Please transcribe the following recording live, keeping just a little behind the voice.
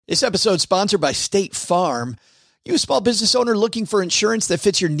This episode is sponsored by State Farm. You a small business owner looking for insurance that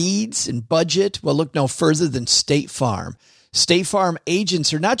fits your needs and budget? Well, look no further than State Farm. State Farm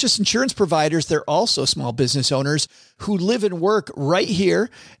agents are not just insurance providers, they're also small business owners who live and work right here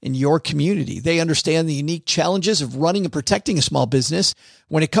in your community. They understand the unique challenges of running and protecting a small business.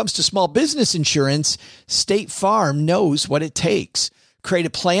 When it comes to small business insurance, State Farm knows what it takes. Create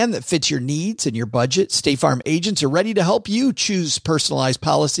a plan that fits your needs and your budget. State Farm agents are ready to help you choose personalized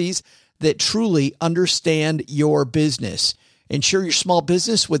policies that truly understand your business. Insure your small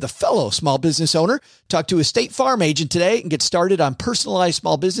business with a fellow small business owner. Talk to a State Farm agent today and get started on personalized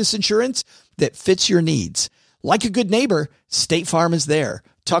small business insurance that fits your needs. Like a good neighbor, State Farm is there.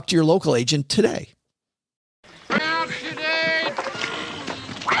 Talk to your local agent today. Bring out today.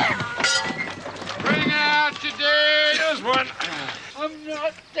 Bring out today. There's one. I'm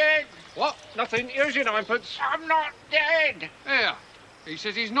not dead. What? Nothing. Here's your ninepence. I'm not dead. Here. He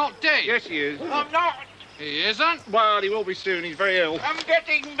says he's not dead. Yes, he is. I'm not. He isn't? Well, he will be soon. He's very ill. I'm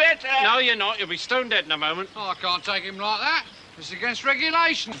getting better. No, you're not. You'll be stone dead in a moment. Oh, I can't take him like that. It's against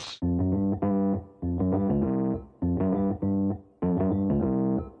regulations.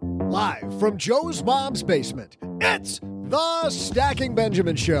 Live from Joe's mom's basement, it's the Stacking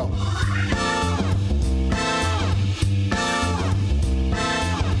Benjamin Show.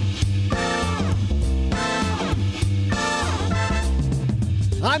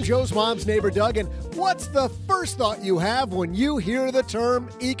 I'm Joe's mom's neighbor, Doug, and what's the first thought you have when you hear the term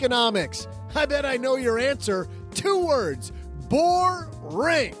economics? I bet I know your answer. 2 words: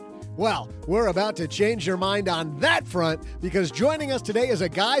 boring. Well, we're about to change your mind on that front because joining us today is a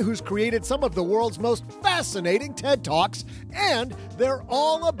guy who's created some of the world's most fascinating TED Talks, and they're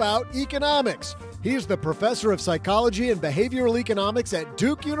all about economics. He's the professor of psychology and behavioral economics at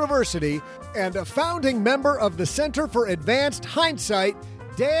Duke University and a founding member of the Center for Advanced Hindsight,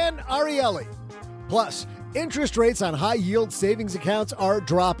 Dan Ariely. Plus, interest rates on high-yield savings accounts are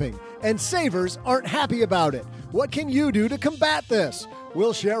dropping, and savers aren't happy about it. What can you do to combat this?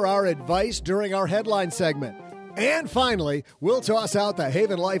 We'll share our advice during our headline segment. And finally, we'll toss out the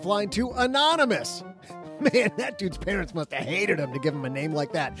Haven Lifeline to Anonymous. Man, that dude's parents must have hated him to give him a name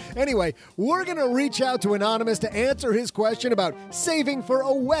like that. Anyway, we're going to reach out to Anonymous to answer his question about saving for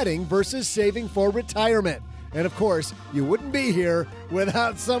a wedding versus saving for retirement. And of course, you wouldn't be here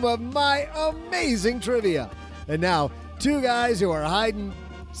without some of my amazing trivia. And now, 2 guys who are hiding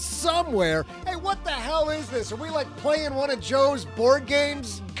somewhere. Hey, what the hell is this? Are we like playing one of Joe's board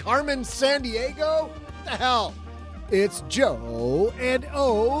games? Carmen Sandiego? What the hell? It's Joe and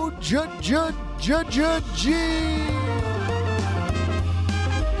O-G.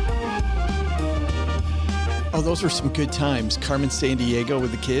 Oh, those were some good times. Carmen Sandiego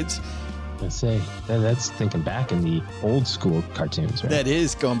with the kids. I say that's thinking back in the old school cartoons, right? That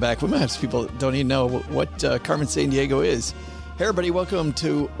is going back. We might have some people that don't even know what Carmen Sandiego is. Hey, everybody. Welcome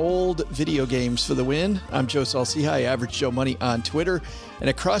to Old Video Games for the Win. I'm Joe Salciha, Average Joe Money on Twitter.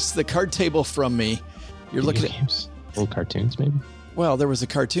 And across the card table from me, you're looking at games. Old cartoons, maybe? Well, there was the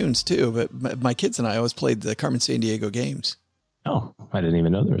cartoons too, but my kids and I always played the Carmen Sandiego games. Oh, I didn't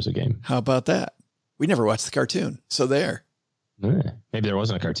even know there was a game. How about that? We never watched the cartoon. So there. Maybe there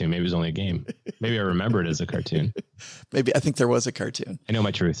wasn't a cartoon. Maybe it was only a game. Maybe I remember it as a cartoon. Maybe I think there was a cartoon. I know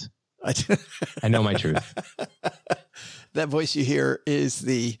my truth. I know my truth. That voice you hear is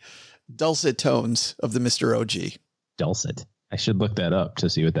the dulcet tones of the Mr. OG. Dulcet. I should look that up to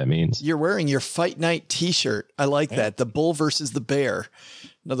see what that means. You're wearing your Fight Night t-shirt. I like that. The bull versus the bear.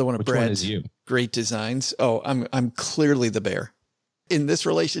 Another one of Brad's great designs. Oh, I'm clearly the bear. In this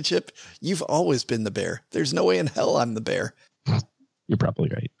relationship, you've always been the bear. There's no way in hell I'm the bear. You're probably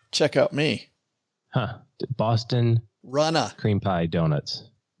right. Check out me. Huh. Boston Runner. Cream pie donuts.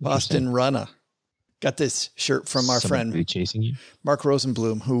 Boston Runner. Got this shirt from our friend chasing you? Mark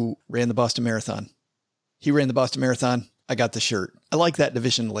Rosenblum, who ran the Boston Marathon. He ran the Boston Marathon. I got the shirt. I like that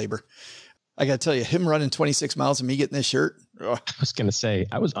division of labor. I got to tell you, him running 26 miles and me getting this shirt. I was going to say,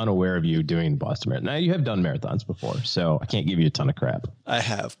 I was unaware of you doing the Boston Marathon. Now, you have done marathons before, so I can't give you a ton of crap. I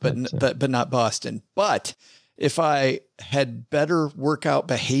have, but not Boston. But if I had better workout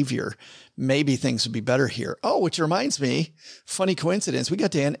behavior, maybe things would be better here. Oh, which reminds me, funny coincidence. We got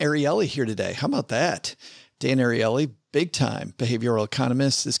Dan Ariely here today. How about that? Dan Ariely, big time behavioral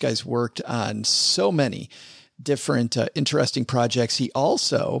economist. This guy's worked on so many different interesting projects. He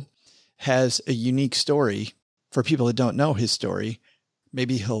also has a unique story for people that don't know his story.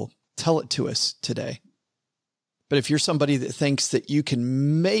 Maybe he'll tell it to us today. But if you're somebody that thinks that you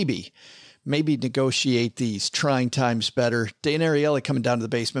can maybe negotiate these trying times better, Dan Ariely coming down to the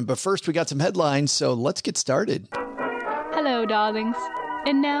basement. But first, we got some headlines, so let's get started. Hello, darlings.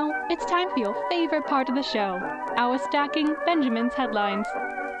 And now, it's time for your favorite part of the show, our Stacking Benjamin's Headlines.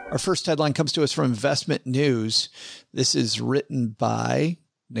 Our first headline comes to us from Investment News. This is written by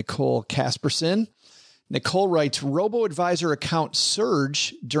Nicole Casperson. Nicole writes, robo-advisor accounts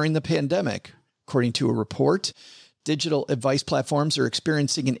surge during the pandemic. According to a report, digital advice platforms are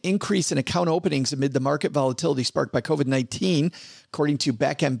experiencing an increase in account openings amid the market volatility sparked by COVID-19, according to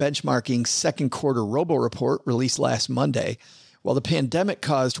Backend Benchmarking's second quarter robo report released last Monday. While the pandemic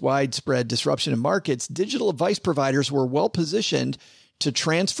caused widespread disruption in markets, digital advice providers were well positioned to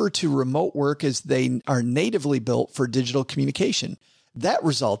transfer to remote work as they are natively built for digital communication. That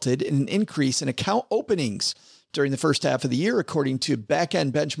resulted in an increase in account openings during the first half of the year, according to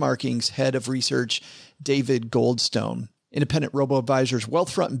Backend Benchmarking's head of research, David Goldstone. Independent robo-advisors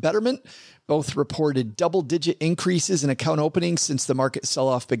Wealthfront and Betterment both reported double-digit increases in account openings since the market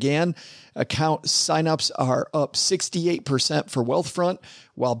sell-off began. Account signups are up 68% for Wealthfront,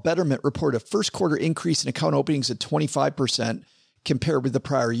 while Betterment reported a first quarter increase in account openings of 25% compared with the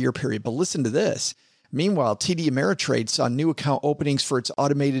prior year period. But listen to this. Meanwhile, TD Ameritrade saw new account openings for its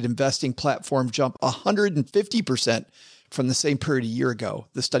automated investing platform jump 150% from the same period a year ago.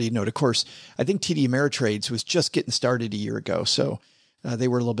 The study noted, of course, I think TD Ameritrade's was just getting started a year ago, so they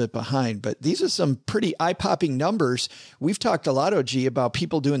were a little bit behind. But these are some pretty eye-popping numbers. We've talked a lot, OG, about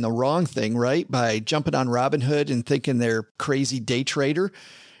people doing the wrong thing, right? By jumping on Robinhood and thinking they're crazy day trader.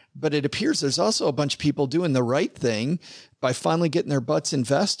 But it appears there's also a bunch of people doing the right thing by finally getting their butts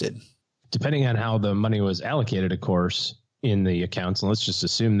invested. Depending on how the money was allocated, of course, in the accounts, and let's just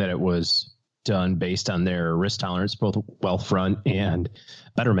assume that it was done based on their risk tolerance, both Wealthfront and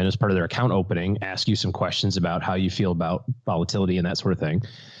Betterment as part of their account opening, ask you some questions about how you feel about volatility and that sort of thing.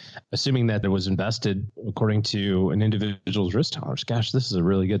 Assuming that it was invested according to an individual's risk tolerance, gosh, this is a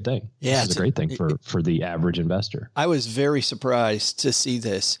really good thing. Yeah, this is a great thing for the average investor. I was very surprised to see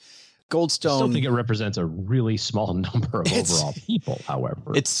this. Goldstone. I still think it represents a really small number of overall people,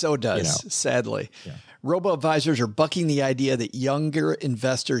 however. It so does, sadly. Yeah. Robo-advisors are bucking the idea that younger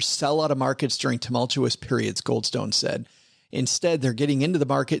investors sell out of markets during tumultuous periods, Goldstone said. Instead, they're getting into the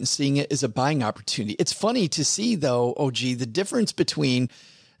market and seeing it as a buying opportunity. It's funny to see, though, OG, the difference between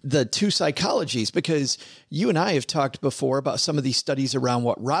the two psychologies, because you and I have talked before about some of these studies around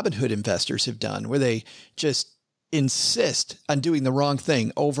what Robinhood investors have done, where they just insist on doing the wrong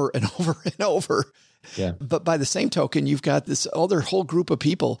thing over and over and over. Yeah. But by the same token, you've got this other whole group of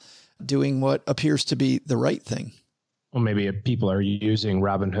people doing what appears to be the right thing. Well, maybe people are using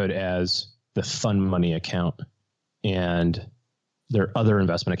Robinhood as the fun money account, and their other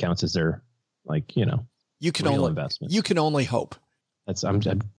investment accounts as their, like, you can real only investment. You can only hope.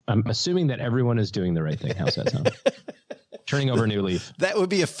 I'm assuming that everyone is doing the right thing. How's that sound? Turning over a new leaf. That would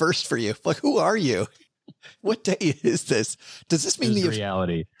be a first for you. Like, who are you? What day is this? Does this mean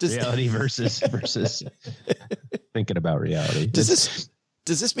reality versus thinking about reality?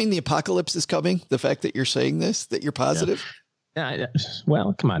 Does this mean the apocalypse is coming? The fact that you're saying this, that you're positive? Yeah.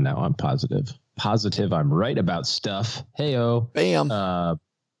 Well, come on now. I'm positive. I'm right about stuff. Heyo. Bam.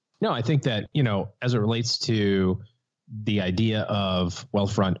 No, I think that, as it relates to the idea of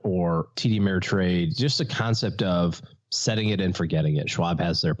Wealthfront or TD Ameritrade, just the concept of setting it and forgetting it. Schwab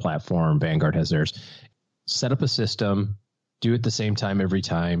has their platform. Vanguard has theirs. Set up a system, do it the same time every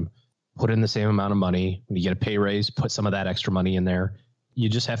time, put in the same amount of money. When you get a pay raise, put some of that extra money in there. You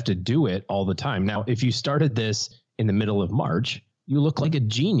just have to do it all the time. Now, if you started this in the middle of March, you look like a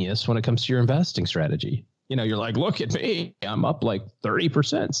genius when it comes to your investing strategy. You're like, look at me. I'm up like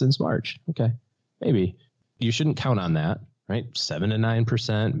 30% since March. Okay, maybe. You shouldn't count on that, right? 7 to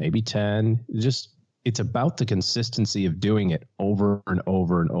 9%, maybe 10. It's about the consistency of doing it over and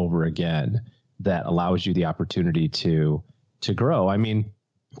over and over again that allows you the opportunity to grow. I mean,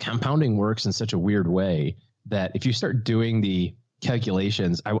 compounding works in such a weird way that if you start doing the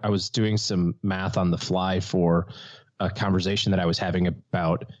calculations, I was doing some math on the fly for a conversation that I was having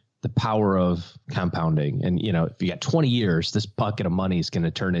about the power of compounding. And, if you got 20 years, this bucket of money is going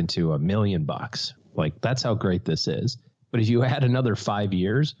to turn into $1 million. Like, that's how great this is. But if you add another 5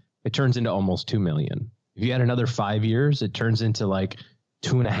 years, it turns into almost 2 million. If you add another 5 years, it turns into like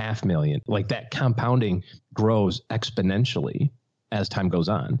 2.5 million. Like, that compounding grows exponentially as time goes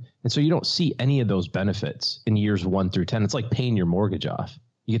on. And so you don't see any of those benefits in years 1 through 10. It's like paying your mortgage off.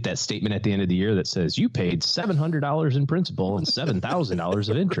 You get that statement at the end of the year that says you paid $700 in principal and $7,000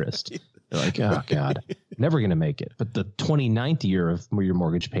 of interest. You're like, oh God, never going to make it. But the 29th year of your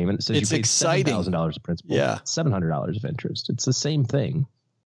mortgage payment says you paid $7,000 of principal, $700 of interest. It's the same thing.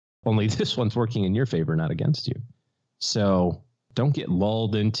 Only this one's working in your favor, not against you. So don't get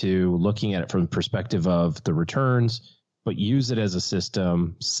lulled into looking at it from the perspective of the returns. but use it as a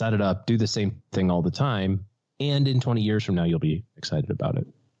system, set it up, do the same thing all the time. And in 20 years from now, you'll be excited about it.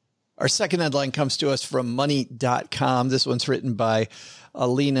 Our second headline comes to us from money.com. This one's written by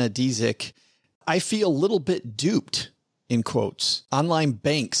Alina Dizik. I feel a little bit duped, in quotes. Online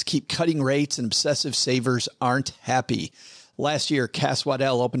banks keep cutting rates and obsessive savers aren't happy. Last year, Cass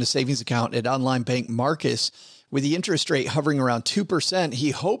Waddell opened a savings account at online bank Marcus. With the interest rate hovering around 2%,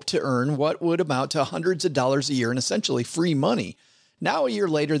 he hoped to earn what would amount to hundreds of dollars a year in essentially free money. Now, a year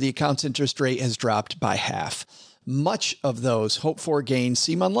later, the account's interest rate has dropped by half. Much of those hoped-for gains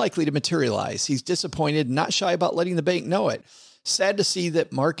seem unlikely to materialize. He's disappointed, not shy about letting the bank know it. Sad to see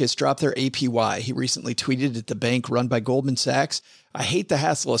that Marcus dropped their APY. He recently tweeted at the bank run by Goldman Sachs, "I hate the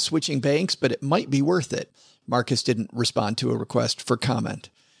hassle of switching banks, but it might be worth it." Marcus didn't respond to a request for comment.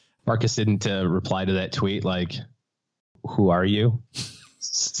 Marcus didn't reply to that tweet like, "Who are you?"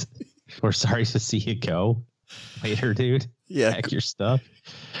 "We're sorry to see you go later, dude. Yeah. Pack your stuff."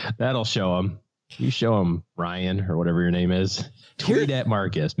 That'll show him. You show him, Ryan, or whatever your name is. Tweet at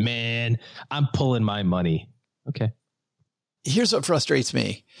Marcus. "Man, I'm pulling my money." Okay. Here's what frustrates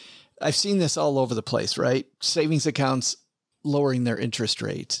me. I've seen this all over the place, right? Savings accounts lowering their interest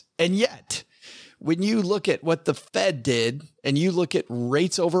rates. And yet, when you look at what the Fed did and you look at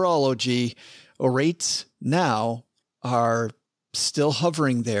rates overall, OG, or rates now are still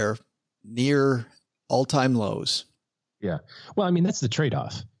hovering there near all-time lows. Yeah. Well, I mean, that's the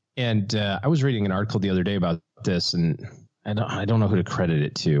trade-off. And I was reading an article the other day about this, and I don't know who to credit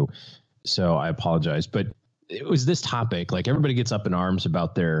it to, so I apologize. But it was this topic. Like, everybody gets up in arms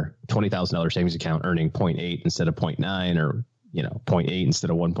about their $20,000 savings account earning 0.8 instead of 0.9, or 0.8 instead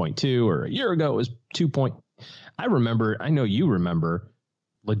of 1.2, or a year ago it was 2. I know you remember,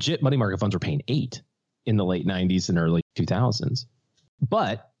 legit money market funds were paying 8 in the late 90s and early 2000s.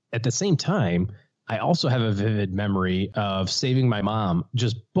 But at the same time, I also have a vivid memory of saving my mom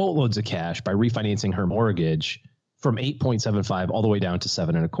just boatloads of cash by refinancing her mortgage from 8.75 all the way down to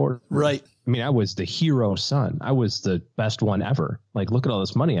 7.25. Right. I mean, I was the hero son. I was the best one ever. Like, look at all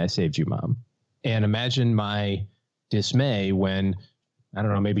this money I saved you, Mom. And imagine my dismay when, I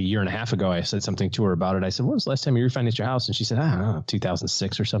don't know, maybe a year and a half ago, I said something to her about it. I said, "When was the last time you refinanced your house?" And she said, "I don't know,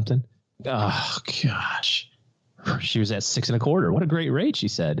 2006 or something." Oh, gosh. She was at 6.25. What a great rate, she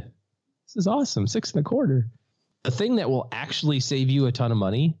said. "This is awesome, 6.25. The thing that will actually save you a ton of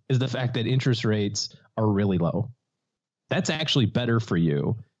money is the fact that interest rates are really low. That's actually better for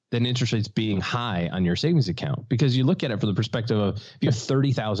you than interest rates being high on your savings account, because you look at it from the perspective of, if you have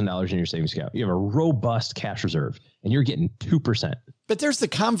 $30,000 in your savings account, you have a robust cash reserve, and you're getting 2%. But there's the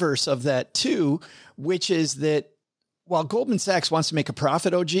converse of that too, which is that while Goldman Sachs wants to make a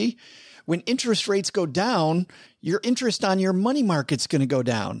profit, OG, when interest rates go down, your interest on your money market's going to go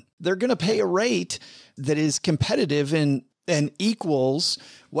down. They're going to pay a rate that is competitive and equals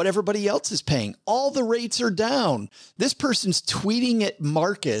what everybody else is paying. All the rates are down. This person's tweeting at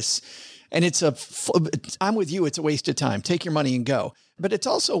Marcus, and I'm with you. It's a waste of time. Take your money and go. But it's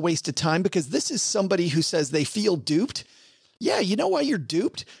also a waste of time because this is somebody who says they feel duped. Yeah, you know why you're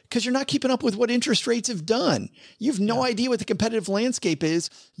duped? Because you're not keeping up with what interest rates have done. You've no idea what the competitive landscape is.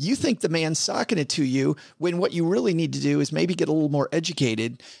 You think the man's socking it to you, when what you really need to do is maybe get a little more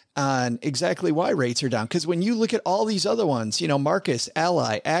educated on exactly why rates are down. Because when you look at all these other ones, Marcus,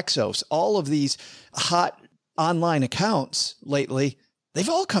 Ally, Axos, all of these hot online accounts lately, they've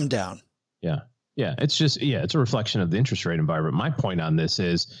all come down. Yeah. Yeah. It's a reflection of the interest rate environment. My point on this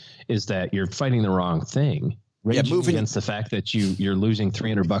is that you're fighting the wrong thing. Moving against the fact that you're losing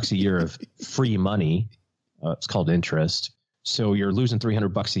 $300 a year of free money. It's called interest. So you're losing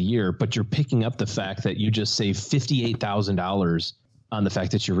 $300 a year, but you're picking up the fact that you just saved $58,000 on the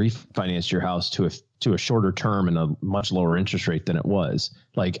fact that you refinanced your house to a shorter term and a much lower interest rate than it was.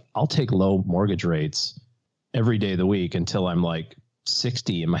 Like, I'll take low mortgage rates every day of the week until I'm like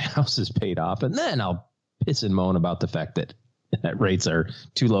 60 and my house is paid off. And then I'll piss and moan about the fact that rates are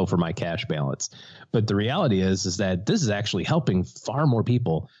too low for my cash balance. But the reality is that this is actually helping far more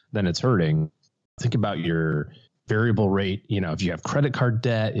people than it's hurting. Think about your variable rate. If you have credit card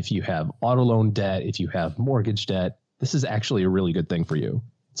debt, if you have auto loan debt, if you have mortgage debt, this is actually a really good thing for you.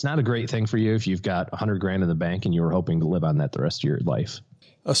 It's not a great thing for you if you've got $100,000 in the bank and you were hoping to live on that the rest of your life.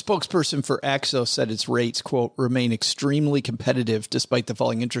 A spokesperson for Axos said its rates, quote, remain extremely competitive despite the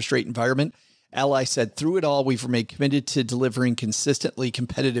falling interest rate environment. Ally said, through it all, we've remained committed to delivering consistently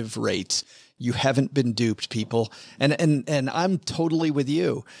competitive rates. You haven't been duped, people. And I'm totally with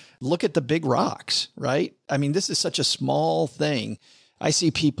you. Look at the big rocks, right? I mean, this is such a small thing. I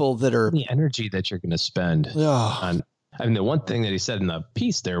see people that are... The energy that you're going to spend on... I mean, the one thing that he said in the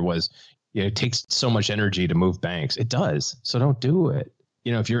piece there was, It takes so much energy to move banks. It does. So don't do it.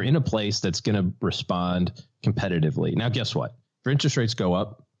 If you're in a place that's going to respond competitively. Now, guess what? If interest rates go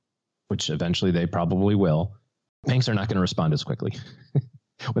up, which eventually they probably will, banks are not going to respond as quickly.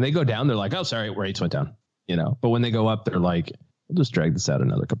 When they go down, they're like, oh, sorry, rates went down. But when they go up, they're like, we'll just drag this out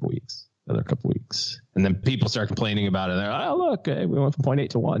another couple of weeks. And then people start complaining about it. They're like, oh, look, we went from 0.8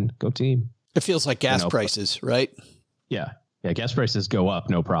 to 1. Go team. It feels like gas prices, right? Yeah. Yeah. Gas prices go up.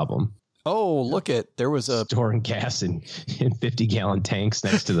 No problem. Oh, look there was a storing gas in 50-gallon tanks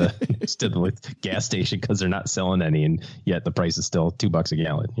next to the gas station because they're not selling any. And yet the price is still $2 a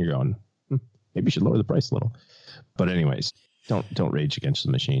gallon. You're going, maybe you should lower the price a little. But anyways, don't rage against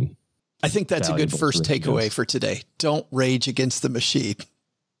the machine. I think that's a good first takeaway for today. Don't rage against the machine.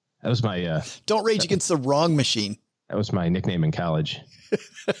 That was my don't rage against the wrong machine. That was my nickname in college.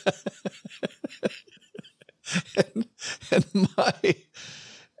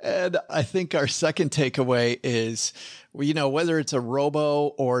 And I think our second takeaway is, whether it's a robo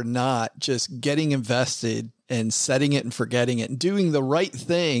or not, just getting invested and setting it and forgetting it and doing the right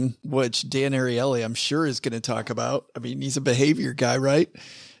thing, which Dan Ariely, I'm sure, is going to talk about. I mean, he's a behavior guy, right?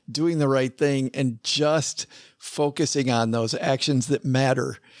 Doing the right thing and just focusing on those actions that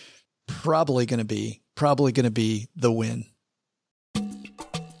matter. Probably going to be the win.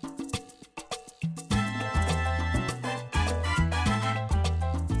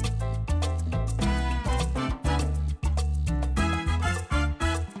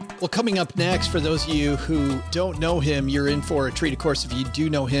 Well, coming up next, for those of you who don't know him, you're in for a treat. Of course, if you do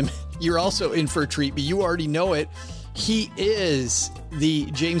know him, you're also in for a treat, but you already know it. He is the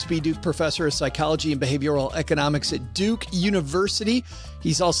James B. Duke Professor of Psychology and Behavioral Economics at Duke University.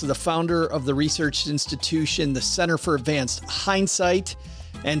 He's also the founder of the research institution, the Center for Advanced Hindsight.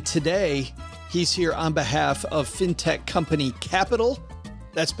 And today, he's here on behalf of fintech company Qapital.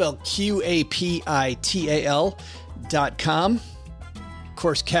 That's spelled QAPITAL.com. Of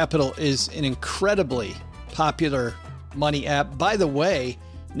course, Qapital is an incredibly popular money app. By the way,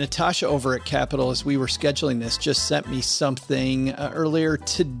 Natasha over at Qapital, as we were scheduling this, just sent me something earlier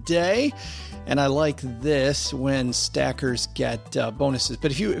today. And I like this when stackers get bonuses.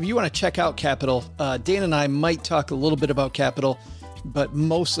 But if you want to check out Qapital, Dan and I might talk a little bit about Qapital, but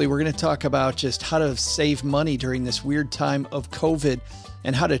mostly we're going to talk about just how to save money during this weird time of COVID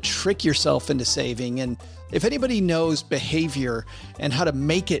and how to trick yourself into saving. And if anybody knows behavior and how to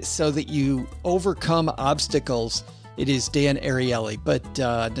make it so that you overcome obstacles, it is Dan Ariely. But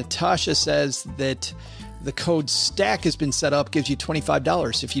Natasha says that the code STACK has been set up, gives you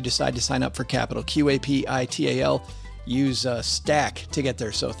 $25 if you decide to sign up for Qapital. QAPITAL. Use STACK to get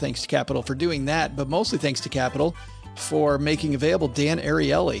there. So thanks to Qapital for doing that, but mostly thanks to Qapital for making available Dan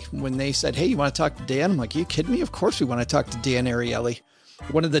Ariely. When they said, hey, you want to talk to Dan? I'm like, are you kidding me? Of course we want to talk to Dan Ariely.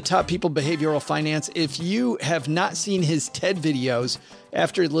 One of the top people in behavioral finance. If you have not seen his TED videos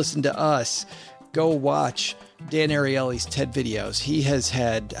after you listen to us, go watch Dan Ariely's TED videos. He has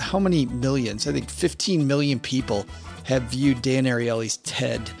had how many millions? I think 15 million people have viewed Dan Ariely's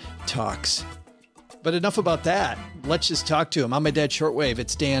TED Talks. But enough about that. Let's just talk to him. On my dad's shortwave,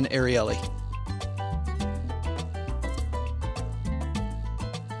 it's Dan Ariely.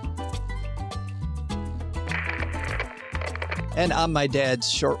 And on my dad's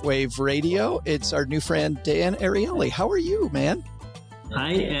shortwave radio, it's our new friend, Dan Ariely. How are you, man?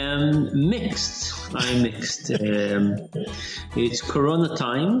 I am mixed. I'm mixed. It's Corona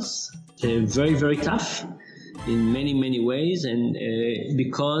times, very, very tough in many, many ways. And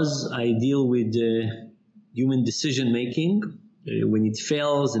because I deal with human decision making, when it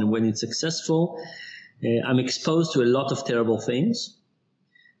fails and when it's successful, I'm exposed to a lot of terrible things.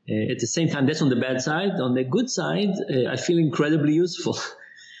 At the same time, that's on the bad side. On the good side, I feel incredibly useful.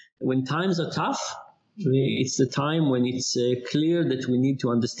 When times are tough, it's the time when it's clear that we need to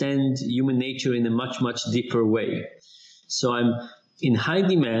understand human nature in a much, much deeper way. So I'm in high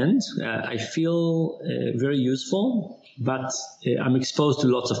demand. I feel very useful, but I'm exposed to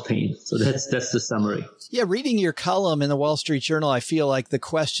lots of pain. So that's the summary. Yeah, reading your column in the Wall Street Journal, I feel like the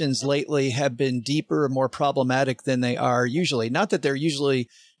questions lately have been deeper and more problematic than they are usually. Not that they're usually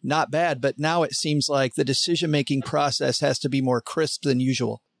not bad, but now it seems like the decision-making process has to be more crisp than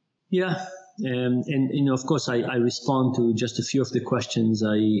usual. Yeah. And of course, I respond to just a few of the questions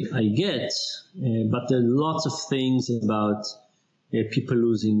I get, but there are lots of things about people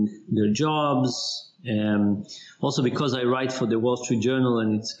losing their jobs. Also, because I write for the Wall Street Journal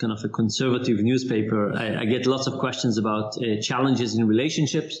and it's kind of a conservative newspaper, I get lots of questions about challenges in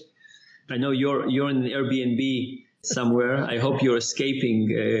relationships. I know you're in an Airbnb somewhere. I hope you're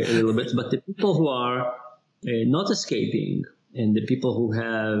escaping a little bit, but the people who are not escaping, and the people who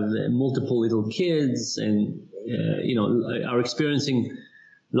have multiple little kids and, are experiencing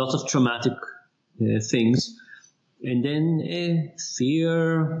lots of traumatic things. And then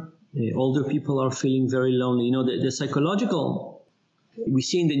fear, older people are feeling very lonely. The psychological, we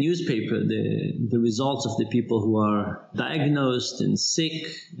see in the newspaper the results of the people who are diagnosed and sick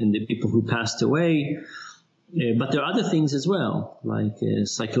and the people who passed away. But there are other things as well, like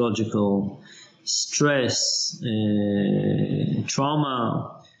psychological stress,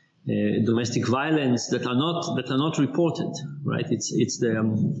 trauma, domestic violence that are not reported, right?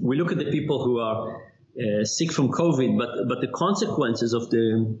 We look at the people who are sick from COVID, but the consequences of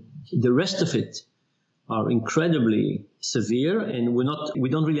the rest of it are incredibly severe, and we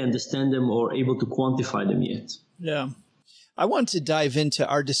don't really understand them or able to quantify them yet. Yeah. I want to dive into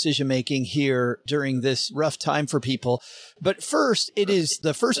our decision making here during this rough time for people. But first, it is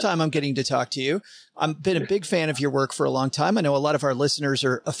the first time I'm getting to talk to you. I've been a big fan of your work for a long time. I know a lot of our listeners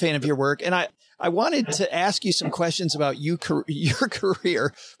are a fan of your work. And I wanted to ask you some questions about your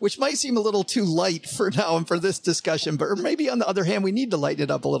career, which might seem a little too light for now and for this discussion, but maybe on the other hand, we need to lighten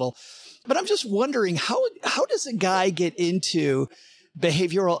it up a little. But I'm just wondering, how does a guy get into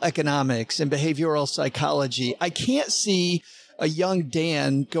behavioral economics and behavioral psychology? I can't see a young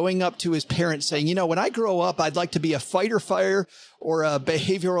Dan going up to his parents saying, when I grow up, I'd like to be a fighter or a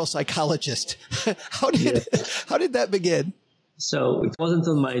behavioral psychologist. How did that begin? So it wasn't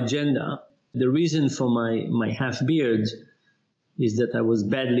on my agenda. The reason for my half beard is that I was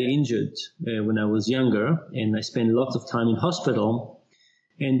badly injured when I was younger, and I spent lots of time in hospital.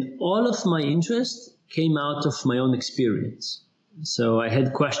 And all of my interest came out of my own experience. So I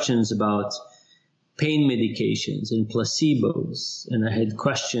had questions about pain medications and placebos, and I had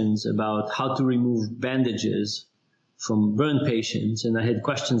questions about how to remove bandages from burn patients, and I had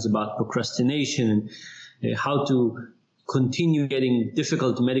questions about procrastination and how to continue getting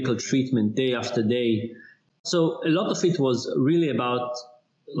difficult medical treatment day after day. So a lot of it was really about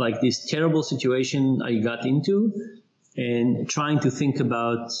like this terrible situation I got into and trying to think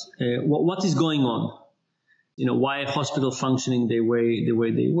about what is going on. Why hospital functioning the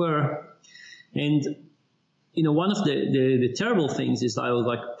way they were. And, one of the terrible things is I was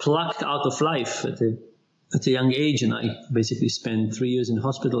like plucked out of life at a young age, and I basically spent 3 years in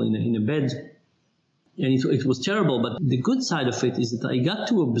hospital in a bed. And it was terrible, but the good side of it is that I got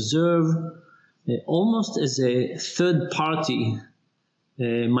to observe almost as a third party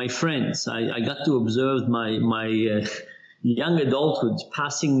my friends. I got to observe my young adulthood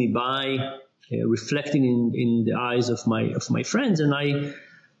passing me by, reflecting in the eyes of my friends, and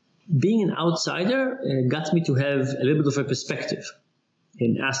being an outsider got me to have a little bit of a perspective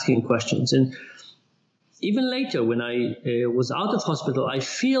in asking questions. And even later, when I was out of hospital, I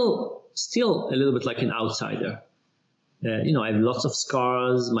feel still a little bit like an outsider. I have lots of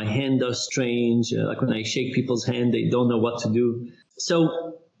scars. My hands are strange. Like when I shake people's hand, they don't know what to do.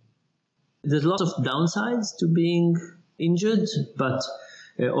 So there's lots of downsides to being injured, but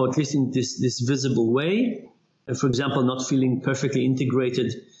or at least in this visible way. For example, not feeling perfectly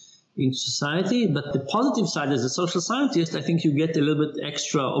integrated into society. But the positive side, as a social scientist, I think you get a little bit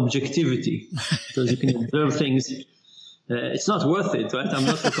extra objectivity because you can observe things. It's not worth it, right? I'm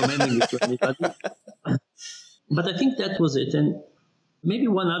not recommending it to anybody. But I think that was it. And maybe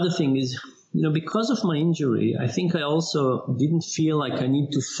one other thing is, because of my injury, I think I also didn't feel like I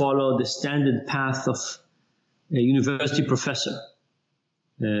need to follow the standard path of a university professor.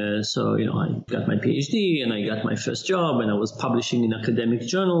 So I got my PhD and I got my first job and I was publishing in academic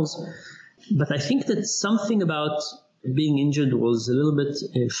journals. But I think that something about being injured was a little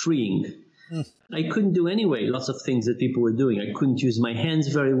bit freeing. I couldn't do anyway lots of things that people were doing. I couldn't use my hands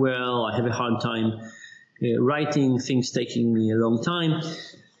very well. I have a hard time writing, things taking me a long time.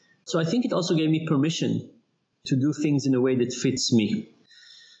 So I think it also gave me permission to do things in a way that fits me.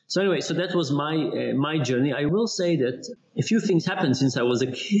 So anyway, so that was my journey. I will say that a few things happened since I was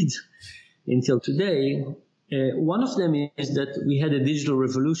a kid until today. One of them is that we had a digital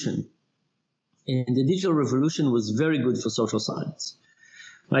revolution. And the digital revolution was very good for social science.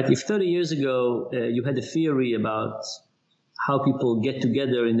 Right? If 30 years ago you had a theory about how people get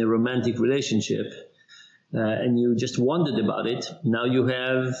together in a romantic relationship, and you just wondered about it, now you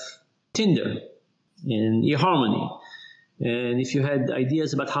have Tinder and eHarmony. And if you had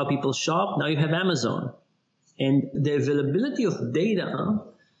ideas about how people shop, now you have Amazon. And the availability of data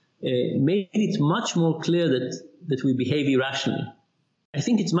made it much more clear that we behave irrationally. I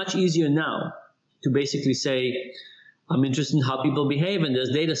think it's much easier now to basically say, I'm interested in how people behave, and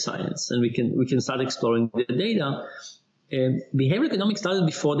there's data science, and we can start exploring the data. Behavioral economics started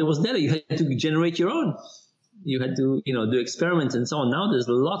before there was data. You had to generate your own. You had to, do experiments and so on. Now there's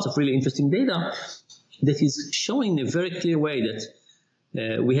lots of really interesting data that is showing in a very clear way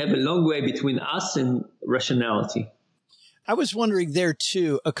that we have a long way between us and rationality. I was wondering there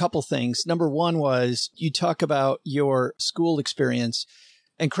too, a couple things. Number one was you talk about your school experience,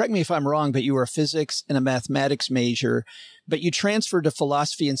 and correct me if I'm wrong, but you were a physics and a mathematics major, but you transferred to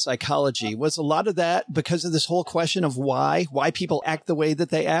philosophy and psychology. Was a lot of that because of this whole question of why people act the way that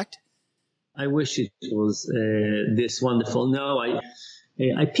they act? I wish it was this wonderful. No,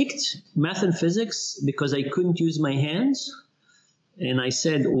 I picked math and physics because I couldn't use my hands. And I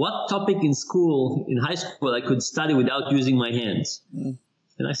said, what topic in high school, I could study without using my hands? Mm.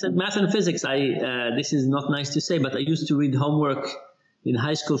 And I said, math and physics. This is not nice to say, but I used to read homework in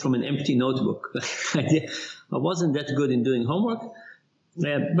high school from an empty notebook. I wasn't that good in doing homework.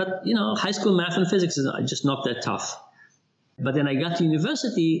 But, high school math and physics is just not that tough. But then I got to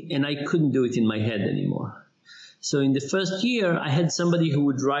university and I couldn't do it in my head anymore. So in the first year, I had somebody who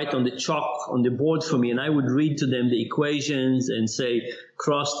would write on the chalk on the board for me, and I would read to them the equations and say,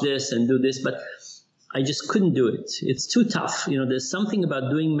 cross this and do this. But I just couldn't do it. It's too tough. There's something about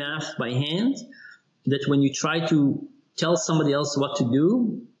doing math by hand that when you try to tell somebody else what to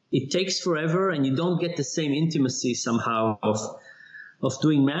do, it takes forever and you don't get the same intimacy somehow of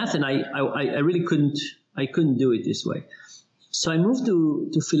doing math. And I really couldn't do it this way. So I moved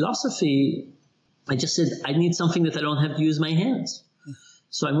to philosophy. I just said, I need something that I don't have to use my hands.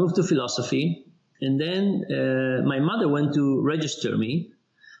 So I moved to philosophy. And then my mother went to register me.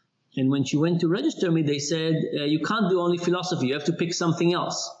 And when she went to register me, they said, you can't do only philosophy. You have to pick something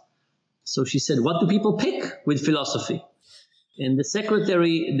else. So she said, what do people pick with philosophy? And the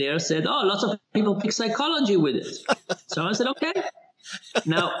secretary there said, lots of people pick psychology with it. So I said, okay.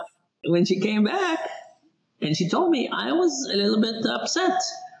 Now, when she came back and she told me, I was a little bit upset.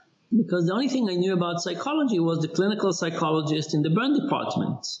 Because the only thing I knew about psychology was the clinical psychologist in the burn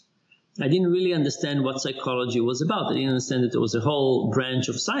department. I didn't really understand what psychology was about. I didn't understand that there was a whole branch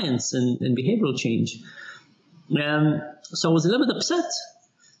of science and behavioral change. So I was a little bit upset.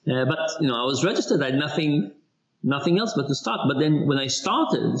 But, I was registered. I had nothing else but to start. But then when I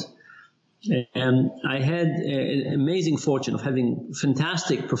started, I had an amazing fortune of having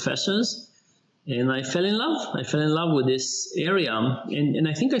fantastic professors. And I fell in love. I fell in love with this area. And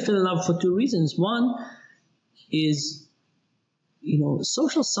I think I fell in love for two reasons. One is,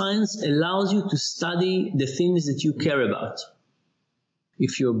 social science allows you to study the things that you care about.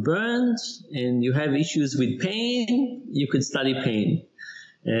 If you're burned and you have issues with pain, you could study pain.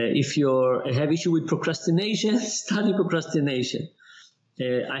 If you have issue with procrastination, study procrastination.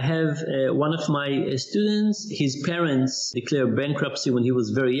 I have one of my students, his parents declared bankruptcy when he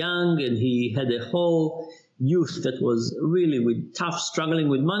was very young, and he had a whole youth that was really struggling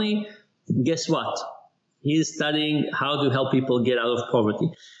with money. Guess what? He is studying how to help people get out of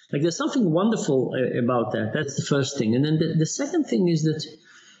poverty. There's something wonderful about that. That's the first thing. And then the second thing is that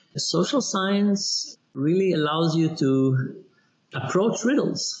social science really allows you to approach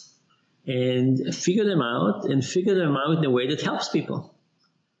riddles and figure them out in a way that helps people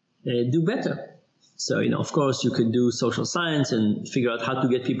do better. So, of course, you could do social science and figure out how to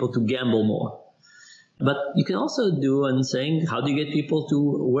get people to gamble more. But you can also do and saying, how do you get people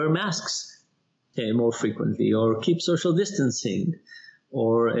to wear masks more frequently, or keep social distancing,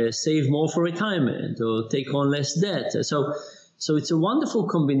 or save more for retirement, or take on less debt. So it's a wonderful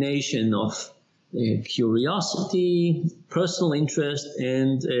combination of curiosity, personal interest,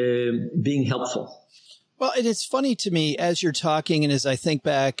 and being helpful. Well, and it's funny to me as you're talking and as I think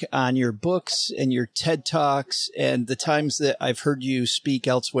back on your books and your TED Talks and the times that I've heard you speak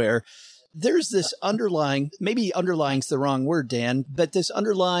elsewhere, there's this maybe underlying's the wrong word, Dan, but this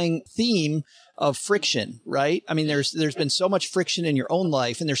underlying theme of friction, right? I mean, there's been so much friction in your own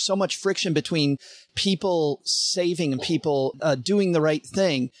life, and there's so much friction between people saving and people doing the right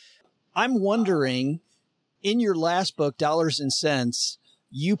thing. I'm wondering, in your last book, Dollars and Cents,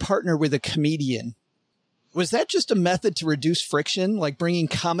 you partner with a comedian. Was that just a method to reduce friction, like bringing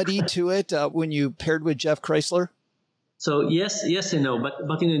comedy to it when you paired with Jeff Chrysler? So yes and no,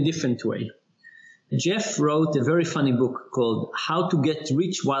 but in a different way. Jeff wrote a very funny book called How to Get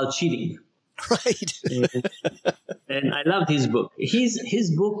Rich While Cheating. Right. and I loved his book.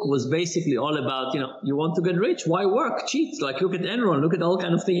 His book was basically all about, you want to get rich? Why work? Cheat. Look at Enron. Look at all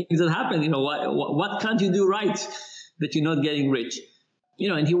kind of things that happen. What can't you do right that you're not getting rich?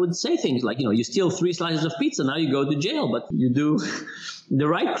 And he would say things like, you steal 3 slices of pizza, now you go to jail, but you do the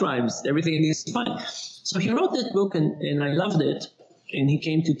right crimes, everything is fine. So he wrote that book, and I loved it. And he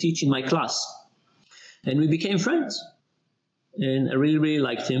came to teach in my class. And we became friends. And I really, really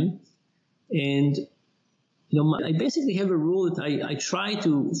liked him. And I basically have a rule that I try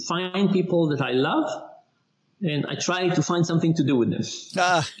to find people that I love, and I try to find something to do with them.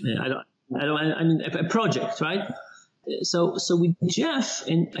 I mean, a project, right? So with Jeff,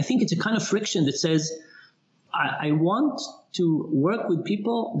 and I think it's a kind of friction that says, I want to work with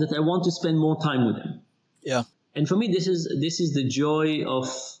people that I want to spend more time with them. Yeah. And for me, this is the joy of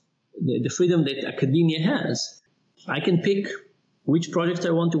the freedom that academia has. I can pick which project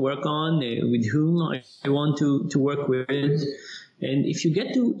I want to work on, with whom I want to work with. And if you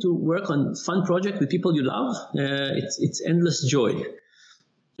get to work on fun project with people you love, it's endless joy.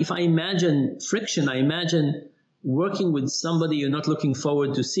 If I imagine friction, I imagine working with somebody you're not looking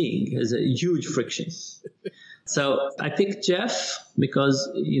forward to seeing as a huge friction. So I picked Jeff because,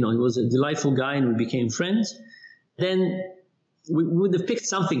 he was a delightful guy and we became friends. Then we would have picked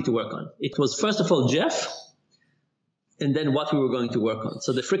something to work on. It was, first of all, Jeff, and then what we were going to work on.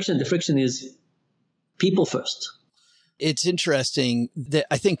 So the friction is people first. It's interesting that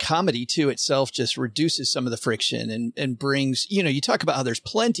I think comedy too itself just reduces some of the friction and brings, you talk about how there's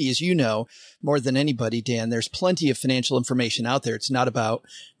plenty, as you know, more than anybody, Dan, there's plenty of financial information out there. It's not about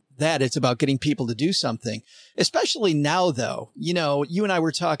that. It's about getting people to do something, especially now, though. You and I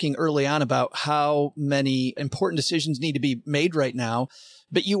were talking early on about how many important decisions need to be made right now.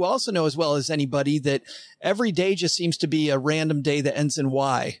 But you also know as well as anybody that every day just seems to be a random day that ends in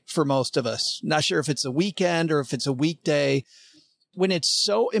Y for most of us. Not sure if it's a weekend or if it's a weekday. When it's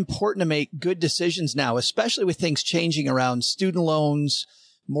so important to make good decisions now, especially with things changing around student loans,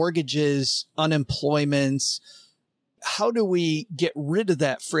 mortgages, unemployments, how do we get rid of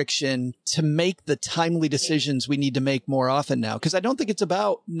that friction to make the timely decisions we need to make more often now? Because I don't think it's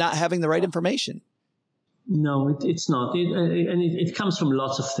about not having the right information. No, it's not. It comes from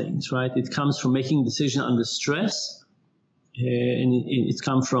lots of things, right? It comes from making decisions under stress, and it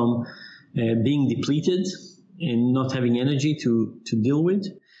comes from being depleted and not having energy to deal with.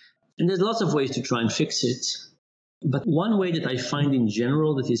 And there's lots of ways to try and fix it. But one way that I find in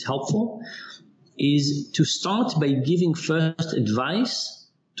general that is helpful is to start by giving first advice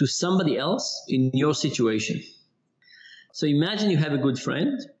to somebody else in your situation. So imagine you have a good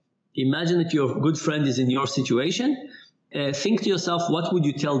friend. Imagine that your good friend is in your situation. Think to yourself, what would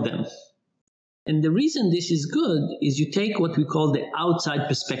you tell them? And the reason this is good is you take what we call the outside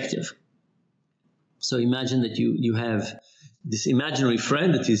perspective. So imagine that you have this imaginary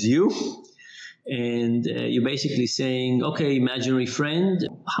friend that is you, and you're basically saying, okay, imaginary friend,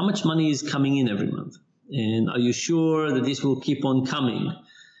 how much money is coming in every month? And are you sure that this will keep on coming?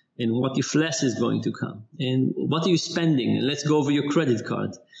 And what if less is going to come? And what are you spending? And let's go over your credit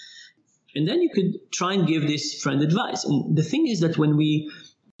card. And then you could try and give this friend advice. And the thing is that when we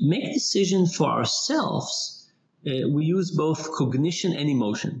make decisions for ourselves, we use both cognition and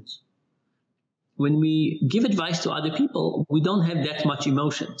emotions. When we give advice to other people, we don't have that much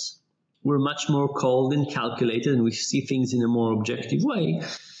emotions. We're much more cold and calculated, and we see things in a more objective way.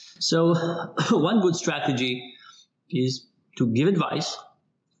 So one good strategy is to give advice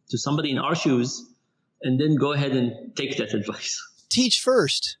to somebody in our shoes and then go ahead and take that advice. Teach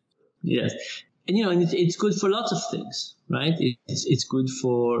first. Yes. And, it's good for lots of things, right? It's good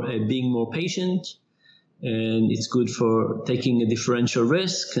for being more patient, and it's good for taking a differential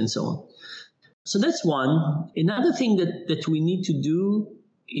risk and so on. So that's one. Another thing that we need to do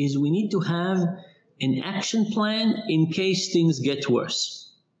is we need to have an action plan in case things get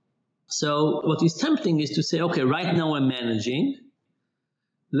worse. So what is tempting is to say, okay, right now I'm managing.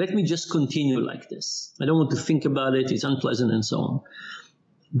 Let me just continue like this. I don't want to think about it. It's unpleasant and so on.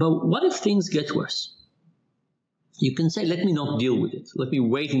 But what if things get worse? You can say, let me not deal with it. Let me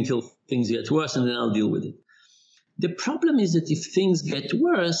wait until things get worse and then I'll deal with it. The problem is that if things get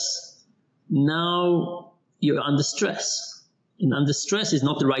worse, now you're under stress. And under stress is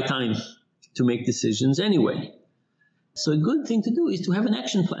not the right time to make decisions anyway. So a good thing to do is to have an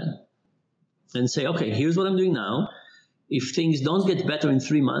action plan and say, okay, here's what I'm doing now. If things don't get better in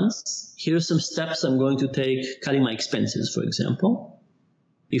 3 months, here's some steps I'm going to take, cutting my expenses, for example.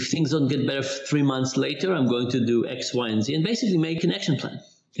 If things don't get better 3 months later, I'm going to do X, Y, and Z, and basically make an action plan.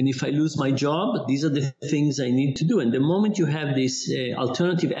 And if I lose my job, these are the things I need to do. And the moment you have this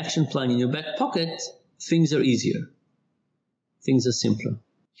alternative action plan in your back pocket, things are easier. Things are simpler.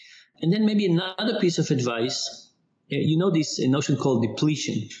 And then maybe another piece of advice, this notion called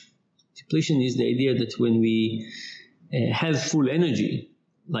depletion. Depletion is the idea that when we have full energy,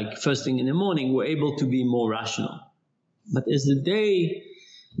 like first thing in the morning, we're able to be more rational. But as the day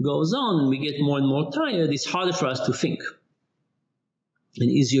goes on and we get more and more tired, it's harder for us to think and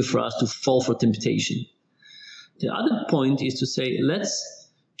easier for us to fall for temptation. The other point is to say, let's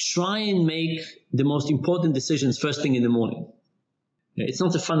try and make the most important decisions first thing in the morning. It's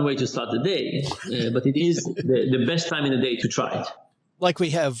not a fun way to start the day, but it is the best time in the day to try it. Like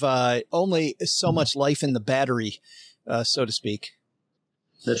we have only so much life in the battery, so to speak.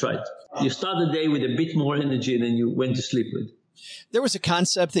 That's right. You start the day with a bit more energy than you went to sleep with. There was a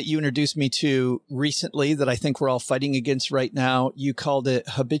concept that you introduced me to recently that I think we're all fighting against right now. You called it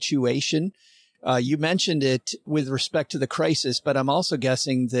habituation. You mentioned it with respect to the crisis, but I'm also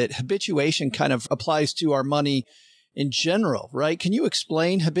guessing that habituation kind of applies to our money in general, right? Can you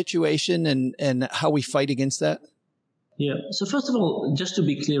explain habituation and how we fight against that? Yeah. So first of all, just to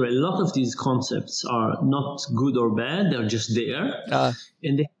be clear, a lot of these concepts are not good or bad. They're just there.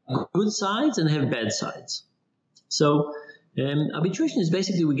 And they have good sides and they have bad sides. So habituation is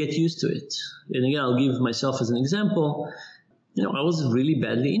basically we get used to it. And again, I'll give myself as an example. I was really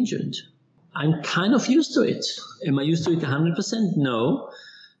badly injured. I'm kind of used to it. Am I used to it 100%? No.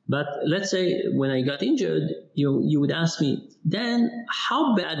 But let's say when I got injured, you would ask me, Dan,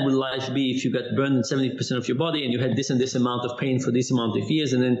 how bad would life be if you got burned in 70% of your body and you had this and this amount of pain for this amount of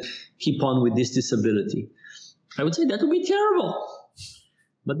years and then keep on with this disability? I would say that would be terrible.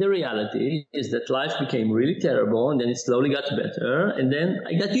 But the reality is that life became really terrible and then it slowly got better and then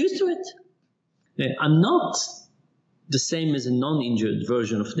I got used to it. I'm not the same as a non-injured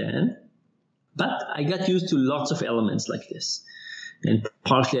version of Dan, but I got used to lots of elements like this. And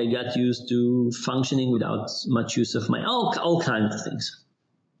partially I got used to functioning without much use of my all kinds of things.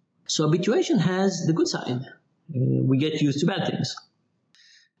 So habituation has the good side. We get used to bad things.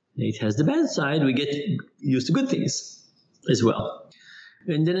 It has the bad side. We get used to good things as well.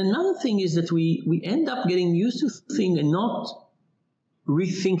 And then another thing is that we end up getting used to things and not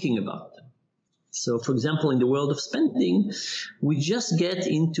rethinking about them. So, for example, in the world of spending, we just get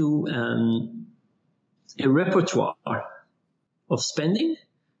into a repertoire of spending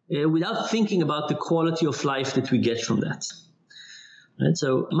without thinking about the quality of life that we get from that. Right?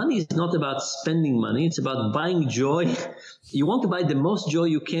 So money is not about spending money. It's about buying joy. You want to buy the most joy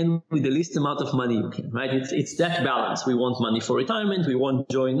you can with the least amount of money you can, right? It's that balance. We want money for retirement. We want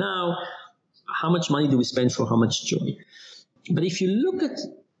joy now. How much money do we spend for how much joy? But if you look at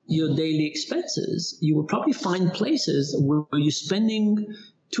your daily expenses, you will probably find places where you're spending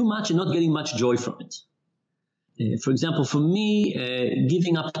too much and not getting much joy from it. For example, for me,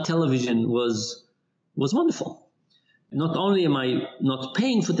 giving up television was wonderful. Not only am I not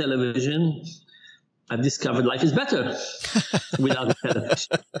paying for television, I've discovered life is better without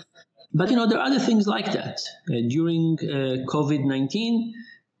television. But, there are other things like that. During COVID-19,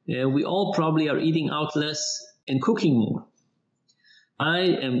 we all probably are eating out less and cooking more. I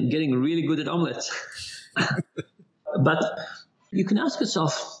am getting really good at omelets. But you can ask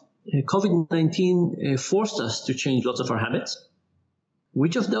yourself, COVID-19 forced us to change lots of our habits.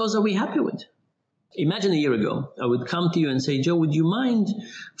 Which of those are we happy with? Imagine a year ago, I would come to you and say, Joe, would you mind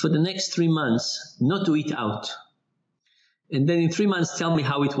for the next 3 months not to eat out? And then in 3 months, tell me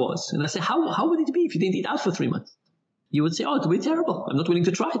how it was. And I say, how would it be if you didn't eat out for 3 months? You would say, it would be terrible. I'm not willing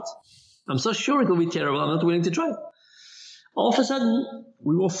to try it. I'm so sure it will be terrible. I'm not willing to try it. All of a sudden,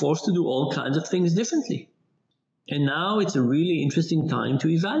 we were forced to do all kinds of things differently. And now it's a really interesting time to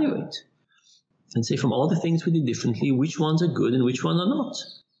evaluate and say from all the things we did differently, which ones are good and which ones are not.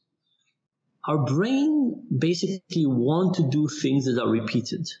 Our brain basically wants to do things that are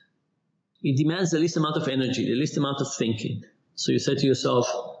repeated. It demands the least amount of energy, the least amount of thinking. So you say to yourself,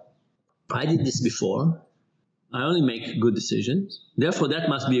 I did this before. I only make good decisions. Therefore, that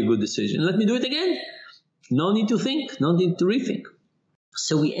must be a good decision. Let me do it again. No need to think, no need to rethink.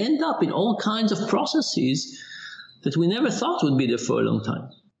 So we end up in all kinds of processes that we never thought would be there for a long time.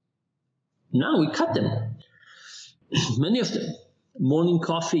 Now we cut them. Many of them. Morning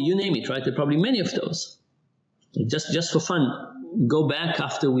coffee, you name it, right? There are probably many of those. Just for fun, go back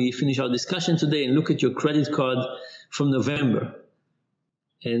after we finish our discussion today and look at your credit card from November.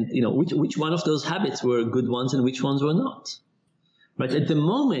 And, which one of those habits were good ones and which ones were not. Right? At the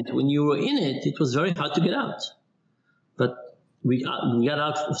moment when you were in it, it was very hard to get out. But we got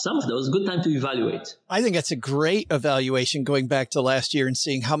out of some of those. Good time to evaluate. I think that's a great evaluation going back to last year and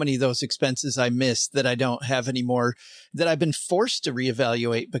seeing how many of those expenses I missed that I don't have anymore, that I've been forced to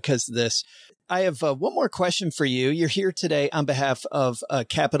reevaluate because of this. I have one more question for you. You're here today on behalf of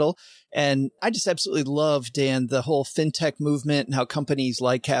Capital. And I just absolutely love, Dan, the whole fintech movement and how companies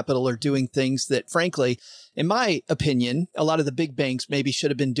like Capital are doing things that, frankly, in my opinion, a lot of the big banks maybe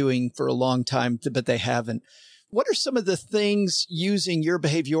should have been doing for a long time, but they haven't. What are some of the things using your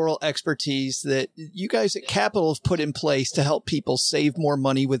behavioral expertise that you guys at Capital have put in place to help people save more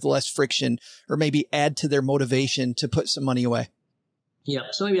money with less friction or maybe add to their motivation to put some money away? Yeah,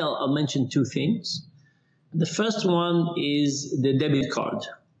 so maybe I'll mention two things. The first one is the debit card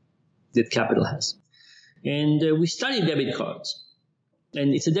that Capital has. And we studied debit cards.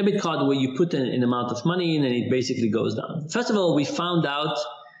 And it's a debit card where you put an amount of money in and it basically goes down. First of all, we found out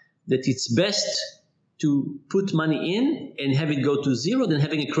that it's best to put money in and have it go to zero than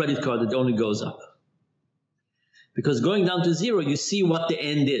having a credit card that only goes up. Because going down to zero, you see what the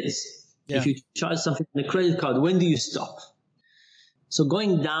end is. Yeah. If you charge something on a credit card, when do you stop? So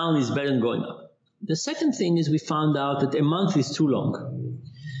going down is better than going up. The second thing is we found out that a month is too long.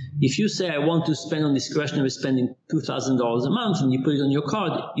 If you say, I want to spend on discretionary spending $2,000 a month and you put it on your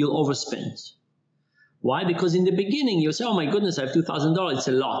card, you'll overspend. Why? Because in the beginning, you'll say, oh my goodness, I have $2,000. It's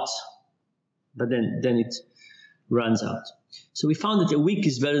a lot. But then it runs out. So we found that a week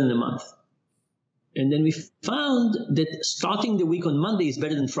is better than a month. And then we found that starting the week on Monday is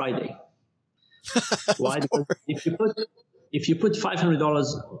better than Friday. Why? Because if you put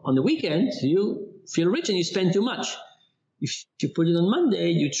 $500 on the weekend, you feel rich and you spend too much. If you put it on Monday,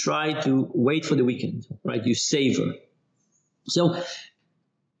 you try to wait for the weekend, right? You savor. So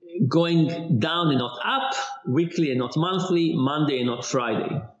going down and not up, weekly and not monthly, Monday and not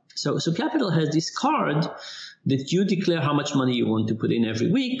Friday. So Capital has this card that you declare how much money you want to put in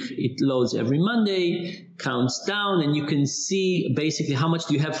every week. It loads every Monday, counts down, and you can see basically how much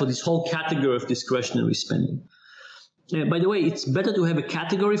do you have for this whole category of discretionary spending. By the way, it's better to have a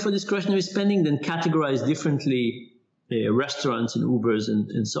category for discretionary spending than categorize differently restaurants and Ubers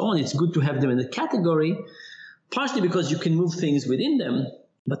and so on. It's good to have them in a category, partially because you can move things within them,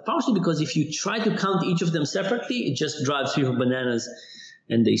 but partially because if you try to count each of them separately, it just drives people bananas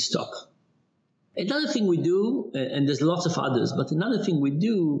and they stop. Another thing we do, and there's lots of others, but another thing we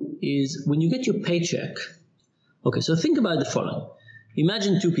do is when you get your paycheck, okay, so think about the following.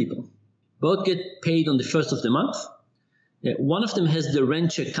 Imagine two people. Both get paid on the first of the month. One of them has the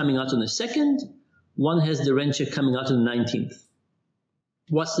rent check coming out on the 2nd. One has the rent check coming out on the 19th.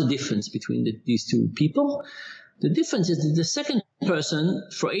 What's the difference between these two people? The difference is that the second person,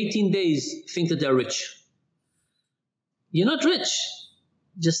 for 18 days, think that they're rich. You're not rich.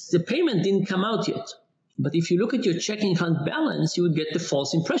 Just the payment didn't come out yet. But if you look at your checking account balance, you would get the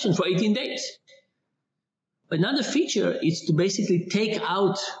false impression for 18 days. Another feature is to basically take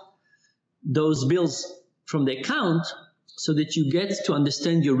out those bills from the account so that you get to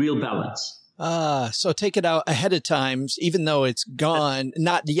understand your real balance. So take it out ahead of time, even though it's gone,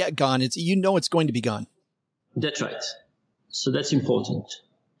 not yet gone. It's it's going to be gone. That's right. So that's important.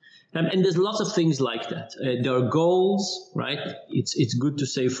 And there's lots of things like that. There are goals, right? It's good to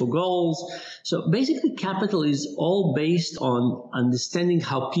save for goals. So basically, Capital is all based on understanding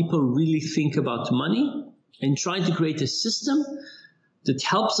how people really think about money and trying to create a system that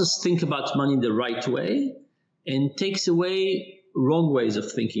helps us think about money the right way and takes away wrong ways of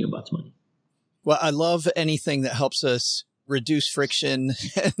thinking about money. Well, I love anything that helps us reduce friction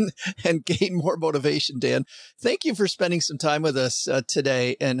and gain more motivation, Dan. Thank you for spending some time with us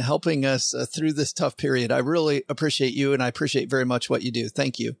today and helping us through this tough period. I really appreciate you, and I appreciate very much what you do.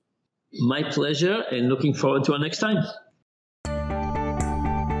 Thank you. My pleasure, and looking forward to our next time.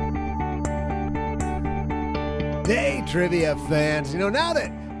 Hey, trivia fans. Now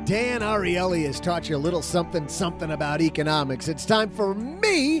that Dan Ariely has taught you a little something about economics, it's time for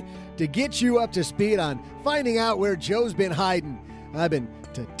me to get you up to speed on finding out where Joe's been hiding. I've been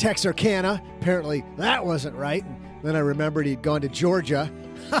to Texarkana. Apparently that wasn't right. And then I remembered he'd gone to Georgia.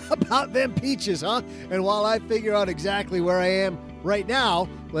 How about them peaches, huh? And while I figure out exactly where I am right now,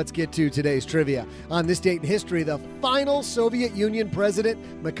 let's get to today's trivia. On this date in history, the final Soviet Union president,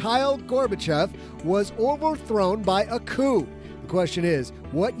 Mikhail Gorbachev, was overthrown by a coup. The question is,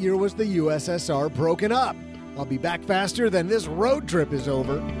 what year was the USSR broken up? I'll be back faster than this road trip is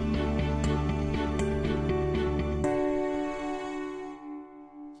over.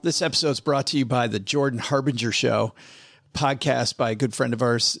 This episode is brought to you by the Jordan Harbinger Show, podcast by a good friend of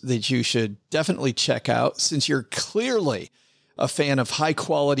ours that you should definitely check out since you're clearly a fan of high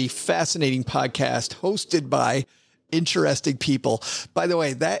quality, fascinating podcast hosted by interesting people. By the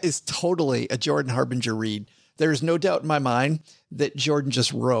way, that is totally a Jordan Harbinger read. There is no doubt in my mind that Jordan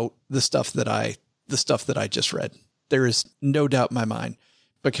just wrote the stuff that I just read. There is no doubt in my mind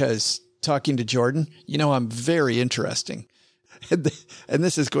because talking to Jordan, I'm very interesting. And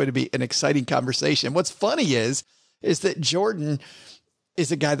this is going to be an exciting conversation. What's funny is that Jordan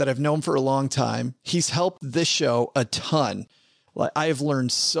is a guy that I've known for a long time. He's helped this show a ton. Like, I have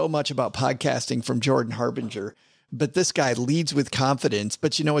learned so much about podcasting from Jordan Harbinger, but this guy leads with confidence.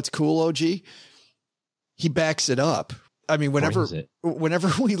 But what's cool, OG? He backs it up. I mean, whenever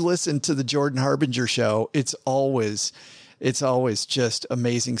we listen to the Jordan Harbinger Show, it's always It's always just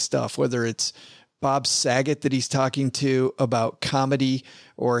amazing stuff, whether it's Bob Saget that he's talking to about comedy,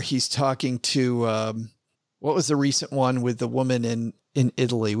 or he's talking to, what was the recent one with the woman in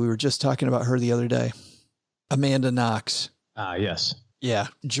Italy? We were just talking about her the other day. Amanda Knox. Yes. Yeah.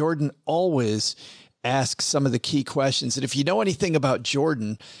 Jordan always asks some of the key questions. And if you know anything about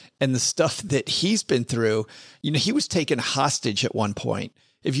Jordan and the stuff that he's been through, you know, he was taken hostage at one point.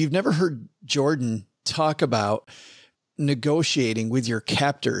 If you've never heard Jordan talk about negotiating with your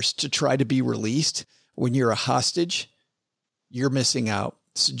captors to try to be released when you're a hostage, you're missing out.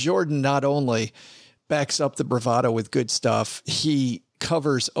 So Jordan not only backs up the bravado with good stuff, he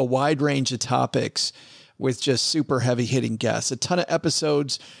covers a wide range of topics with just super heavy hitting guests. A ton of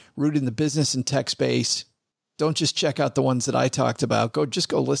episodes rooted in the business and tech space. Don't just check out the ones that I talked about. Go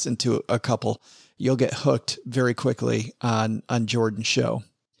listen to a couple. You'll get hooked very quickly on Jordan's show.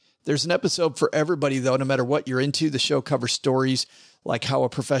 There's an episode for everybody, though, no matter what you're into. The show covers stories like how a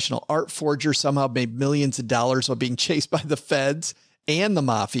professional art forger somehow made millions of dollars while being chased by the feds and the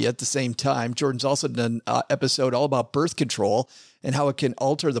mafia at the same time. Jordan's also done an episode all about birth control and how it can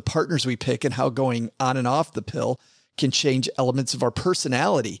alter the partners we pick and how going on and off the pill can change elements of our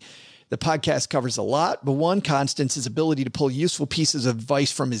personality. The podcast covers a lot, but one constant is his ability to pull useful pieces of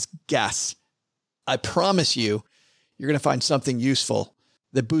advice from his guests. I promise you're going to find something useful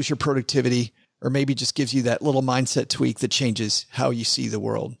that boosts your productivity, or maybe just gives you that little mindset tweak that changes how you see the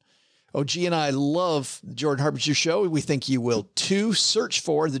world. OG and I love the Jordan Harbinger Show. We think you will too. Search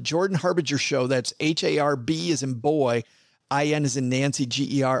for the Jordan Harbinger Show. That's HARB as in boy, IN as in Nancy,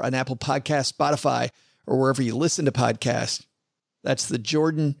 GER on Apple Podcasts, Spotify, or wherever you listen to podcasts. That's the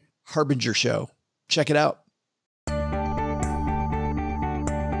Jordan Harbinger Show. Check it out.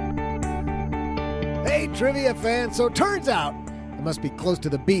 Hey, trivia fans. So it turns out I must be close to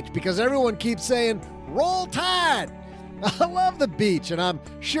the beach because everyone keeps saying, roll tide. I love the beach, and I'm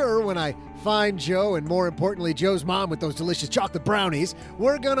sure when I find Joe, and more importantly, Joe's mom with those delicious chocolate brownies,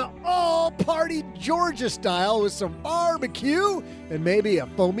 we're gonna all party Georgia style with some barbecue and maybe a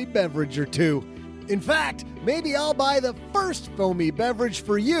foamy beverage or two. In fact, maybe I'll buy the first foamy beverage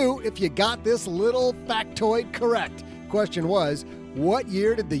for you if you got this little factoid correct. Question was, what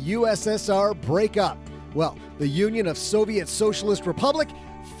year did the USSR break up? Well, the Union of Soviet Socialist Republic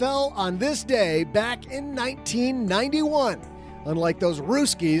fell on this day back in 1991. Unlike those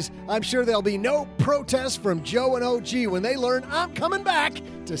Ruskies, I'm sure there'll be no protest from Joe and OG when they learn I'm coming back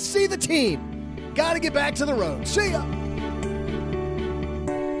to see the team. Gotta get back to the road. See ya!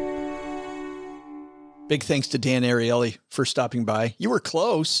 Big thanks to Dan Ariely for stopping by. You were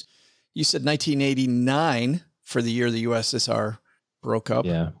close. You said 1989 for the year the USSR broke up.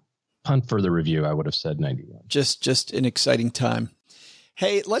 Yeah. On further review, I would have said 91. Just an exciting time.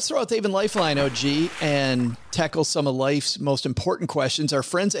 Hey, let's throw out the Haven Lifeline, OG, and tackle some of life's most important questions. Our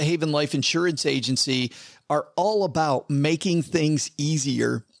friends at Haven Life Insurance Agency are all about making things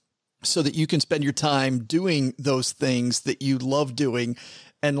easier so that you can spend your time doing those things that you love doing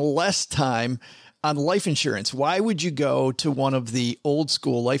and less time on life insurance. Why would you go to one of the old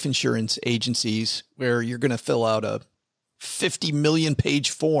school life insurance agencies where you're going to fill out a 50 million page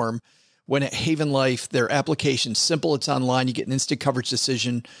form when at Haven Life, their application's simple. It's online. You get an instant coverage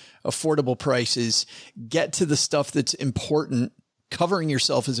decision, affordable prices, get to the stuff that's important. Covering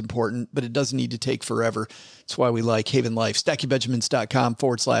yourself is important, but it doesn't need to take forever. That's why we like Haven Life.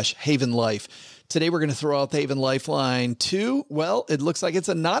 StackyBenjamins.com/Haven Life. Today, we're going to throw out the Haven Lifeline to, well, it looks like it's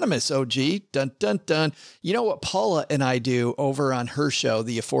anonymous, OG. Dun, dun, dun. You know what Paula and I do over on her show,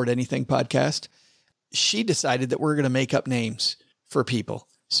 the Afford Anything podcast? She decided that we're going to make up names for people.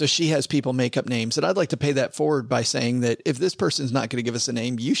 So she has people make up names. And I'd like to pay that forward by saying that if this person's not going to give us a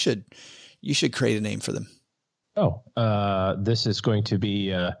name, you should create a name for them. Oh, this is going to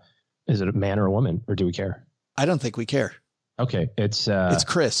be, is it a man or a woman, or do we care? I don't think we care. Okay. It's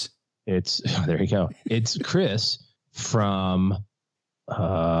Chris. There you go. It's Chris from,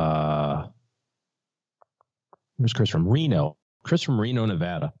 where's Chris from? Reno. Chris from Reno,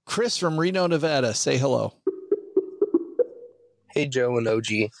 Nevada. Chris from Reno, Nevada. Say hello. Hey, Joe and OG.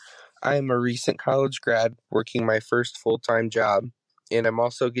 I am a recent college grad working my first full-time job, and I'm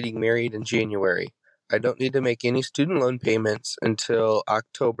also getting married in January. I don't need to make any student loan payments until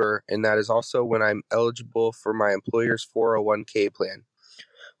October, and that is also when I'm eligible for my employer's 401k plan.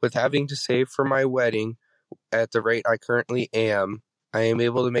 With having to save for my wedding at the rate I currently am, I am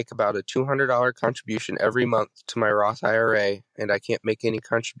able to make about a $200 contribution every month to my Roth IRA, and I can't make any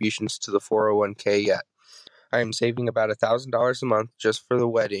contributions to the 401k yet. I am saving about $1,000 a month just for the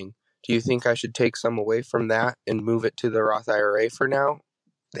wedding. Do you think I should take some away from that and move it to the Roth IRA for now?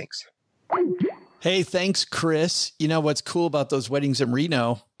 Thanks. Hey, thanks, Chris. You know what's cool about those weddings in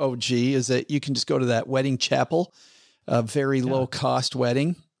Reno, OG, is that you can just go to that wedding chapel, a very low cost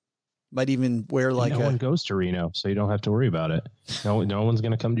wedding. Might even wear like no one goes to Reno, so you don't have to worry about it. No one's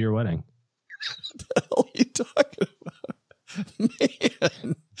going to come to your wedding. What the hell are you talking about?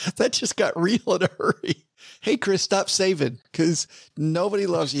 Man, that just got real in a hurry. Hey, Chris, stop saving because nobody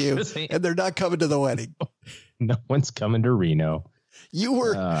loves you and they're not coming to the wedding. No one's coming to Reno. You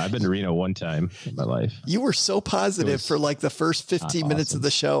were. I've been to Reno one time in my life. You were so positive for like the first 15 minutes of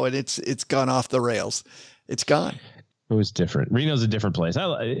the show, and it's gone off the rails. It's gone. It was different. Reno's a different place.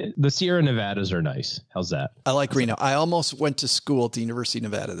 The Sierra Nevadas are nice. How's that? I like Reno. I almost went to school at the University of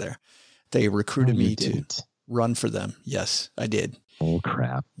Nevada there. They recruited me to run for them. Yes, I did. Oh,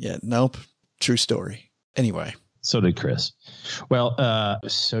 crap. Yeah, nope. True story. Anyway. So did Chris. Well,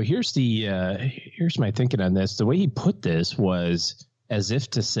 so here's my thinking on this. The way he put this was as if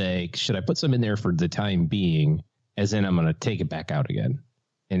to say, should I put some in there for the time being, as in I'm going to take it back out again?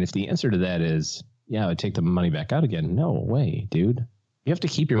 And if the answer to that is, yeah, I'd take the money back out again. No way, dude. You have to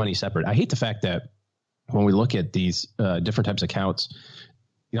keep your money separate. I hate the fact that when we look at these different types of accounts,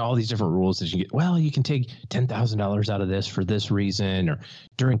 you know, all these different rules that you get. Well, you can take $10,000 out of this for this reason, or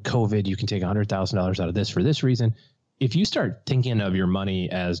during COVID, you can take $100,000 out of this for this reason. If you start thinking of your money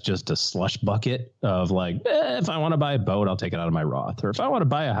as just a slush bucket of like, if I want to buy a boat, I'll take it out of my Roth, or if I want to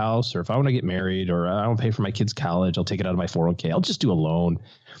buy a house, or if I want to get married, or I want to pay for my kids' college, I'll take it out of my 401k. I'll just do a loan.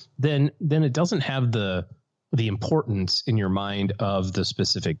 Then it doesn't have the importance in your mind of the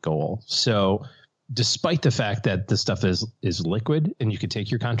specific goal. So despite the fact that this stuff is liquid and you could take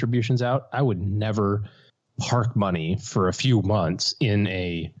your contributions out, I would never park money for a few months in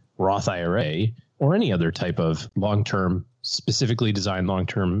a Roth IRA or any other type of long-term, specifically designed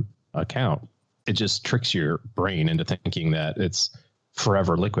long-term account. It just tricks your brain into thinking that it's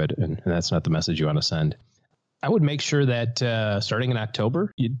forever liquid, and that's not the message you want to send. I would make sure that starting in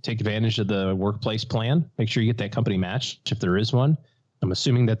October, you take advantage of the workplace plan. Make sure you get that company match if there is one. I'm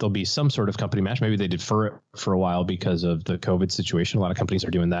assuming that there'll be some sort of company match. Maybe they defer it for a while because of the COVID situation. A lot of companies are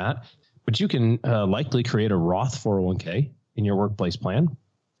doing that. But you can likely create a Roth 401k in your workplace plan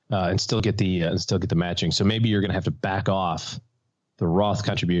and still get the matching. So maybe you're going to have to back off the Roth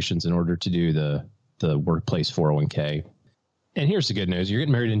contributions in order to do the workplace 401k. And here's the good news. You're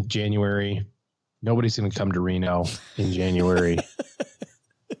getting married in January. Nobody's going to come to Reno in January,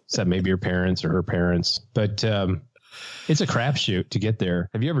 except maybe your parents or her parents. But it's a crapshoot to get there.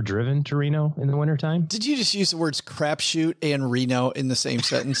 Have you ever driven to Reno in the wintertime? Did you just use the words crapshoot and Reno in the same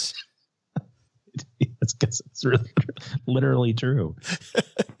sentence? It's really, literally true.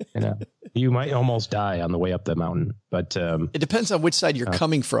 You know, you might almost die on the way up the mountain, but it depends on which side you're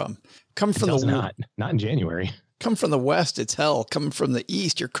coming from. Come from not in January. Come from the west, it's hell. Coming from the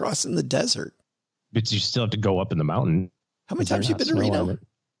east, you're crossing the desert. But you still have to go up in the mountain. How many times have you been to Reno?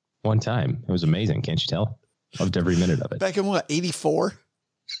 One time. It was amazing. Can't you tell? Loved every minute of it. Back in what, 84?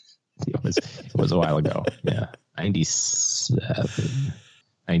 It was a while ago. Yeah. 97,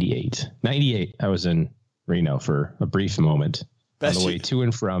 98. 98. I was in Reno for a brief moment on the way to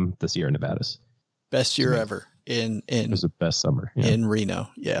and from the Sierra Nevadas. Best year ever it was the best summer in Reno.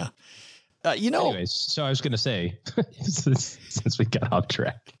 Yeah. Anyways, so I was going to say, since we got off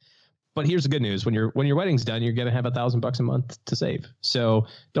track, but here's the good news. When your wedding's done, you're going to have $1,000 a month to save. So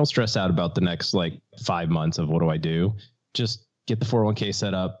don't stress out about the next 5 months of what do I do? Just get the 401k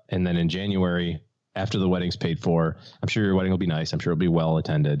set up. And then in January, after the wedding's paid for, I'm sure your wedding will be nice. I'm sure it'll be well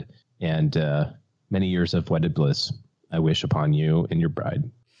attended, and many years of wedded bliss I wish upon you and your bride.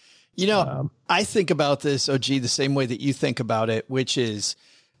 You know, I think about this, OG, the same way that you think about it, which is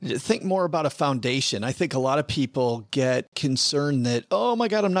think more about a foundation. I think a lot of people get concerned that, oh my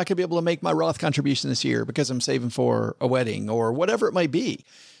God, I'm not going to be able to make my Roth contribution this year because I'm saving for a wedding or whatever it might be.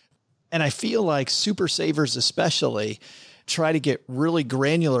 And I feel like super savers especially try to get really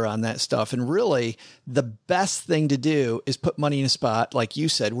granular on that stuff. And really the best thing to do is put money in a spot, like you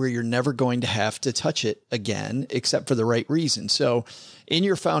said, where you're never going to have to touch it again, except for the right reason. So in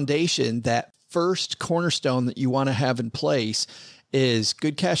your foundation, that first cornerstone that you want to have in place is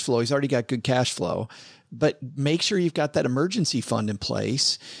good cash flow. He's already got good cash flow, but make sure you've got that emergency fund in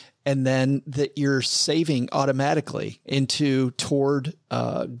place, and then that you're saving automatically toward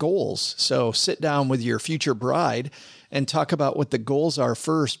goals. So sit down with your future bride and talk about what the goals are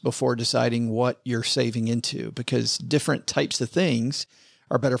first before deciding what you're saving into, because different types of things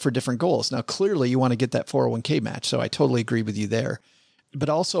are better for different goals. Now, clearly you want to get that 401k match. So I totally agree with you there, but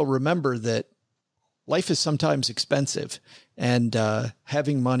also remember that life is sometimes expensive, and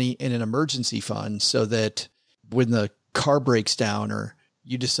having money in an emergency fund so that when the car breaks down or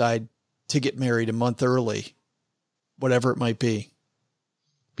you decide to get married a month early, whatever it might be?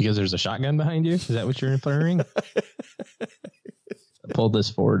 Because there's a shotgun behind you? Is that what you're inferring? Pull this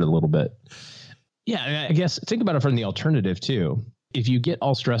forward a little bit. Yeah, I guess think about it from the alternative too. If you get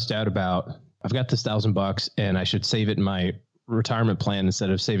all stressed out about, I've got this $1,000 and I should save it in my retirement plan instead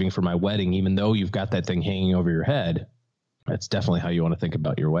of saving for my wedding, even though you've got that thing hanging over your head, that's definitely how you want to think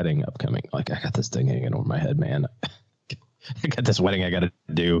about your wedding upcoming. Like, I got this thing hanging over my head, man. I got this wedding I got to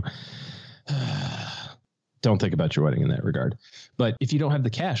do. Don't think about your wedding in that regard. But if you don't have the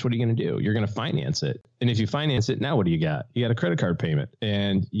cash, what are you going to do? You're going to finance it. And if you finance it, now what do you got? You got a credit card payment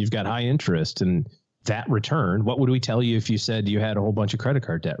and you've got high interest, and that return. What would we tell you if you said you had a whole bunch of credit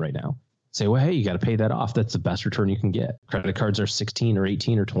card debt right now? Say, well, hey, you got to pay that off. That's the best return you can get. Credit cards are 16 or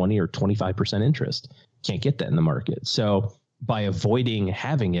 18 or 20 or 25% interest. Can't get that in the market. So by avoiding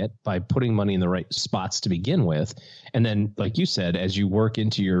having it, by putting money in the right spots to begin with, and then, like you said, as you work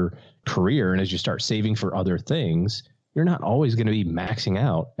into your career and as you start saving for other things, you're not always going to be maxing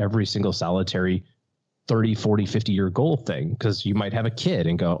out every single solitary 30, 40, 50-year goal thing, because you might have a kid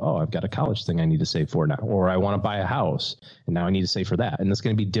and go, oh, I've got a college thing I need to save for now, or I want to buy a house and now I need to save for that. And it's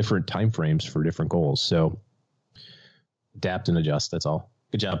going to be different timeframes for different goals. So adapt and adjust. That's all.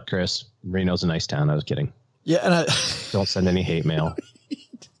 Good job, Chris. Reno's a nice town. I was kidding. Yeah. And don't send any hate mail.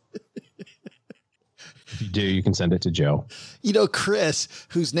 If you do, you can send it to Joe. You know, Chris,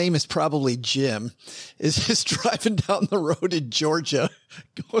 whose name is probably Jim, is just driving down the road in Georgia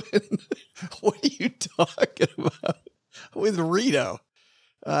going, what are you talking about with Reno?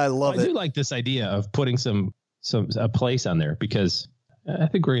 I love it. I do like this idea of putting a place on there, because I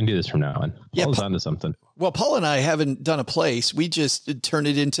think we're going to do this from now on. Paul's onto something. Well, Paul and I haven't done a place. We just turned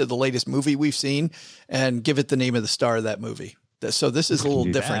it into the latest movie we've seen and give it the name of the star of that movie. So this is a little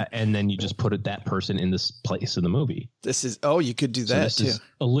different. And then you just put that person in this place in the movie. You could do that too. Is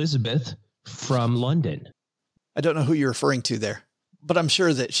Elizabeth from London. I don't know who you're referring to there, but I'm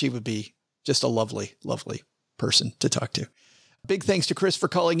sure that she would be just a lovely, lovely person to talk to. Big thanks to Chris for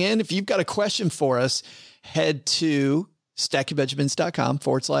calling in. If you've got a question for us, head to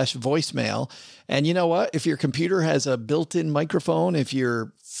stackingbenjamins.com/voicemail. And you know what? If your computer has a built-in microphone, if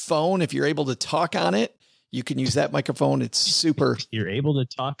you're able to talk on it, you can use that microphone. It's super. You're able to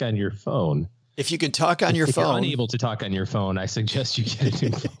talk on your phone. If you can talk on your phone. If you're unable to talk on your phone, I suggest you get a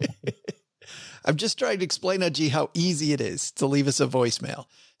new phone. I'm just trying to explain to you how easy it is to leave us a voicemail.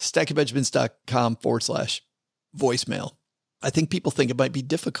 stackingbenjamins.com/voicemail. I think people think it might be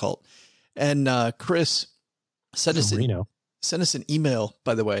difficult. And Chris, send us an email,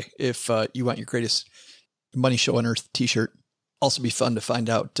 by the way, if you want your greatest Money Show on Earth t-shirt. Also be fun to find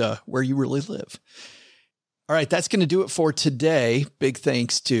out where you really live. All right, that's going to do it for today. Big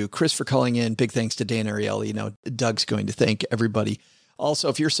thanks to Chris for calling in. Big thanks to Dan Ariely. You know, Doug's going to thank everybody. Also,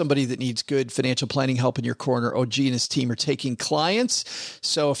 if you're somebody that needs good financial planning help in your corner, OG and his team are taking clients.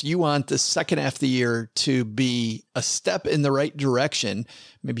 So if you want the second half of the year to be a step in the right direction,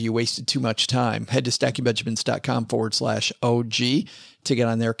 maybe you wasted too much time, head to stackingbenjamins.com/OG to get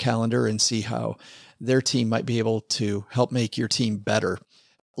on their calendar and see how their team might be able to help make your team better.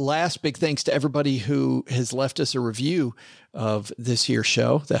 Last, big thanks to everybody who has left us a review of this year's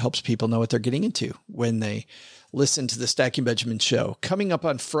show. That helps people know what they're getting into when they listen to the Stacking Benjamin show. Coming up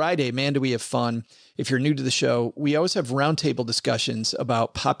on Friday, man, do we have fun. If you're new to the show, we always have roundtable discussions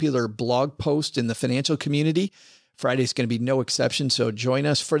about popular blog posts in the financial community. Friday's going to be no exception, so join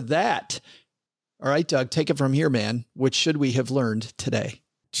us for that. All right, Doug, take it from here, man. What should we have learned today?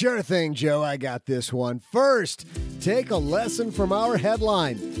 Sure thing, Joe. I got this one. First, take a lesson from our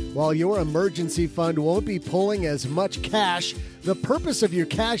headline. While your emergency fund won't be pulling as much cash, the purpose of your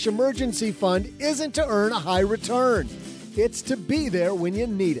cash emergency fund isn't to earn a high return. It's to be there when you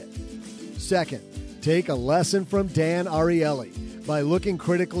need it. Second, take a lesson from Dan Ariely. By looking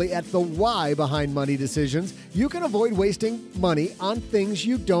critically at the why behind money decisions, you can avoid wasting money on things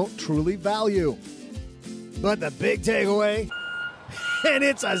you don't truly value. But the big takeaway? And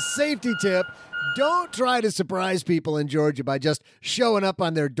it's a safety tip. Don't try to surprise people in Georgia by just showing up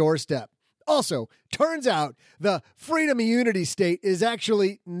on their doorstep. Also, turns out the Freedom Immunity State is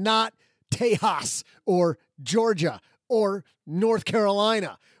actually not Tejas or Georgia or North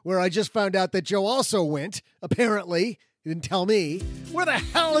Carolina, where I just found out that Joe also went, apparently. He didn't tell me. Where the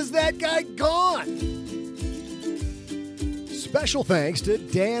hell is that guy gone? Special thanks to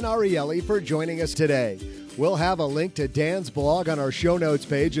Dan Ariely for joining us today. We'll have a link to Dan's blog on our show notes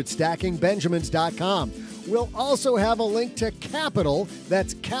page at stackingbenjamins.com. We'll also have a link to Capital,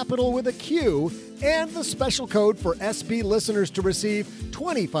 that's Capital with a Q, and the special code for SB listeners to receive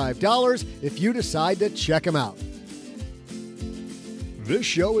 $25 if you decide to check them out. This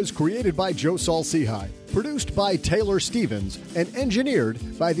show is created by Joe Saul-Sehy, produced by Taylor Stevens, and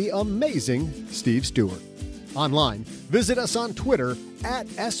engineered by the amazing Steve Stewart. Online, visit us on Twitter at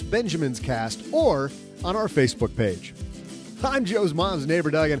SBenjaminsCast or on our Facebook page. I'm Joe's mom's neighbor,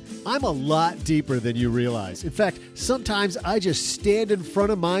 Doug, and I'm a lot deeper than you realize. In fact, sometimes I just stand in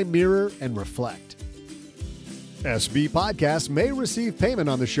front of my mirror and reflect. SB Podcasts may receive payment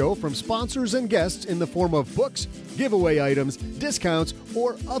on the show from sponsors and guests in the form of books, giveaway items, discounts,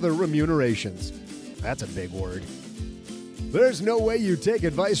 or other remunerations. That's a big word. There's no way you take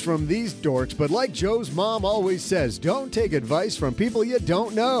advice from these dorks, but like Joe's mom always says, don't take advice from people you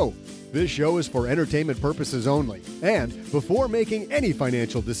don't know. This show is for entertainment purposes only, and before making any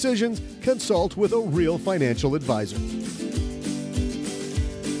financial decisions, consult with a real financial advisor.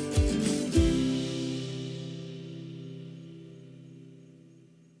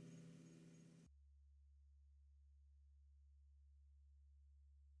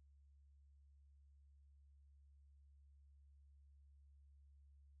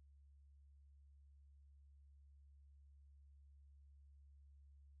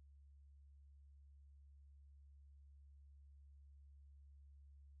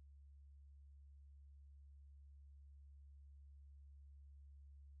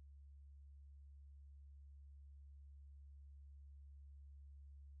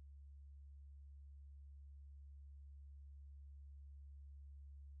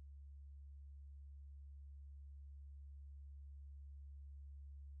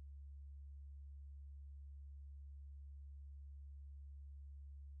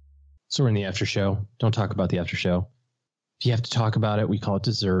 So we're in the after show. Don't talk about the after show. If you have to talk about it, we call it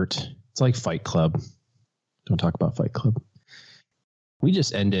dessert. It's like Fight Club. Don't talk about Fight Club. We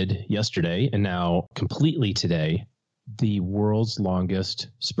just ended yesterday and now completely today the world's longest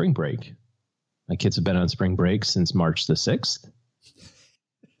spring break. My kids have been on spring break since March the 6th.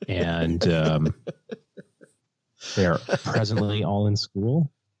 And they're presently all in school.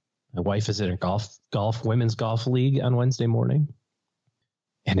 My wife is in a women's golf league on Wednesday morning.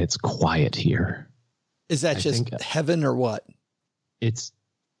 And it's quiet here. Is that just heaven or what? It's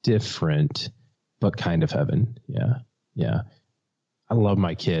different, but kind of heaven. Yeah. Yeah. I love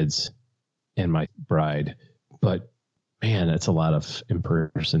my kids and my bride, but man, it's a lot of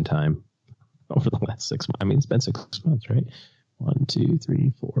in-person time over the last 6 months. I mean, it's been 6 months, right? 1, 2,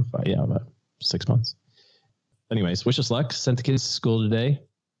 3, 4, 5. Yeah, about 6 months. Anyways, wish us luck. Sent the kids to school today,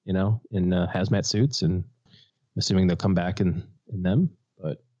 in hazmat suits, and I'm assuming they'll come back in them.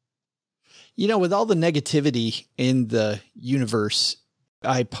 But, with all the negativity in the universe,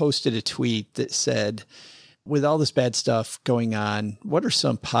 I posted a tweet that said, with all this bad stuff going on, what are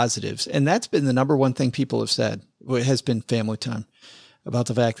some positives? And that's been the number one thing people have said. It has been family time, about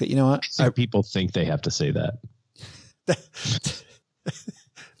the fact that, people think they have to say that.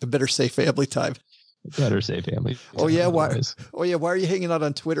 I better say family time. Better say family. Oh yeah. Why are you hanging out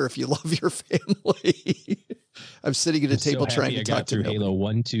on Twitter if you love your family? I'm sitting at a table trying to talk to Halo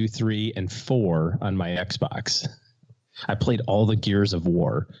 1, 2, 3, and 4 on my Xbox. I played all the Gears of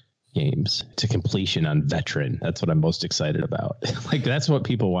War games to completion on Veteran. That's what I'm most excited about. That's what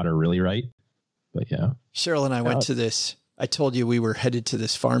people want to really write. But yeah. Cheryl and I went to this. I told you we were headed to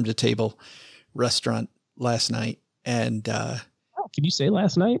this farm to table restaurant last night. And can you say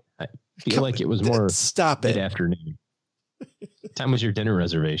last night? I feel like it was more mid-afternoon. What time was your dinner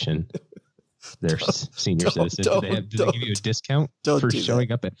reservation? They're senior citizens. Did they give you a discount for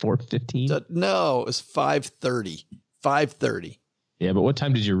showing up at 4:15? No, it was 5:30. 5:30. Yeah, but what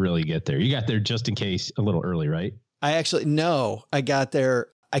time did you really get there? You got there just in case a little early, right? I got there.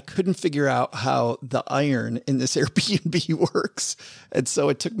 I couldn't figure out how the iron in this Airbnb works. And so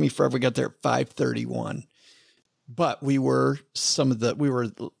it took me forever. We got there at 5:31. But we were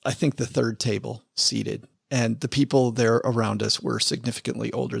I think the third table seated, and the people there around us were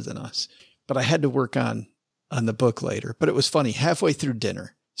significantly older than us. But I had to work on the book later. But it was funny halfway through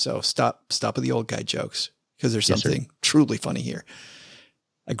dinner. So stop with the old guy jokes, because there's something truly funny here.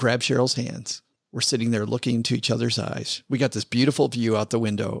 I grabbed Cheryl's hands. We're sitting there looking into each other's eyes. We got this beautiful view out the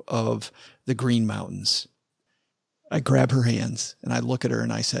window of the Green Mountains. I grab her hands and I look at her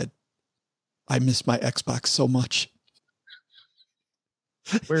and I said, I miss my Xbox so much.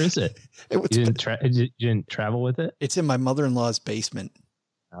 Where is it? You didn't travel with it? It's in my mother-in-law's basement.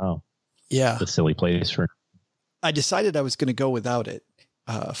 Oh. Yeah. It's a silly place for. I decided I was going to go without it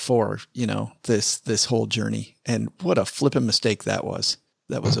for, this whole journey. And what a flipping mistake that was.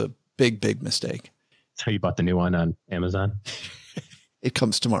 That was a big, big mistake. That's how you bought the new one on Amazon? It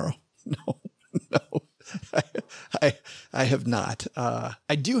comes tomorrow. No. I have not.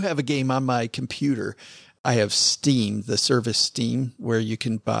 I do have a game on my computer I have Steam, the service Steam, where you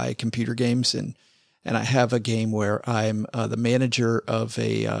can buy computer games. And I have a game where I'm the manager of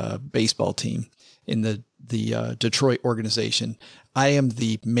a baseball team in the Detroit organization. I am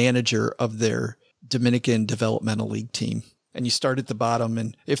the manager of their Dominican Developmental League team. And you start at the bottom,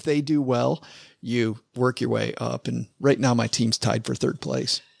 and if they do well, you work your way up. And right now my team's tied for third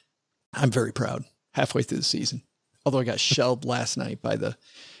place. I'm very proud halfway through the season. Although I got shelled last night by the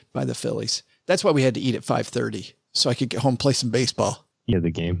Phillies. That's why we had to eat at 5:30 so I could get home and play some baseball. Yeah, the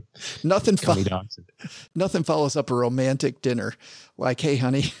game. Nothing follows up a romantic dinner like, hey,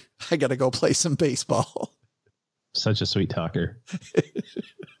 honey, I got to go play some baseball. Such a sweet talker.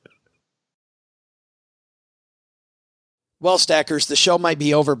 Well, Stackers, the show might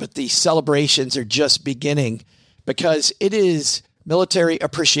be over, but the celebrations are just beginning because it is Military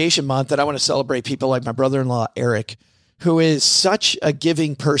Appreciation Month, and I want to celebrate people like my brother-in-law, Eric, who is such a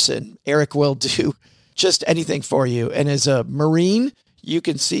giving person. Eric will do just anything for you. And as a Marine, you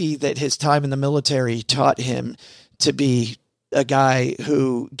can see that his time in the military taught him to be a guy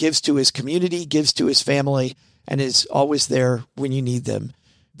who gives to his community, gives to his family, and is always there when you need them.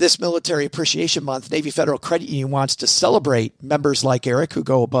 This Military Appreciation Month, Navy Federal Credit Union wants to celebrate members like Eric who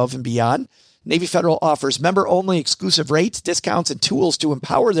go above and beyond. Navy Federal offers member-only exclusive rates, discounts, and tools to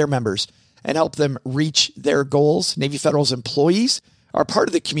empower their members and help them reach their goals. Navy Federal's employees are part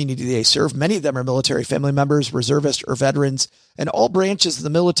of the community they serve. Many of them are military family members, reservists, or veterans, and all branches of the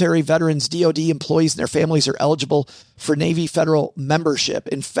military, veterans, DoD employees, and their families are eligible for Navy Federal membership.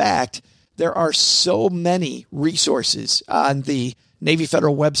 In fact, there are so many resources on the Navy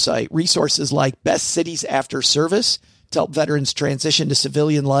Federal website, resources like Best Cities After Service to help veterans transition to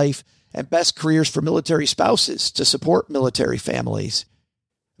civilian life, and Best Careers for Military Spouses to support military families.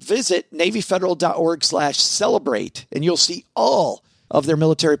 Visit NavyFederal.org/celebrate, and you'll see all of their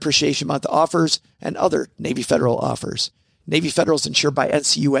Military Appreciation Month offers and other Navy Federal offers. Navy Federal is insured by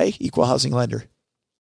NCUA, Equal Housing Lender.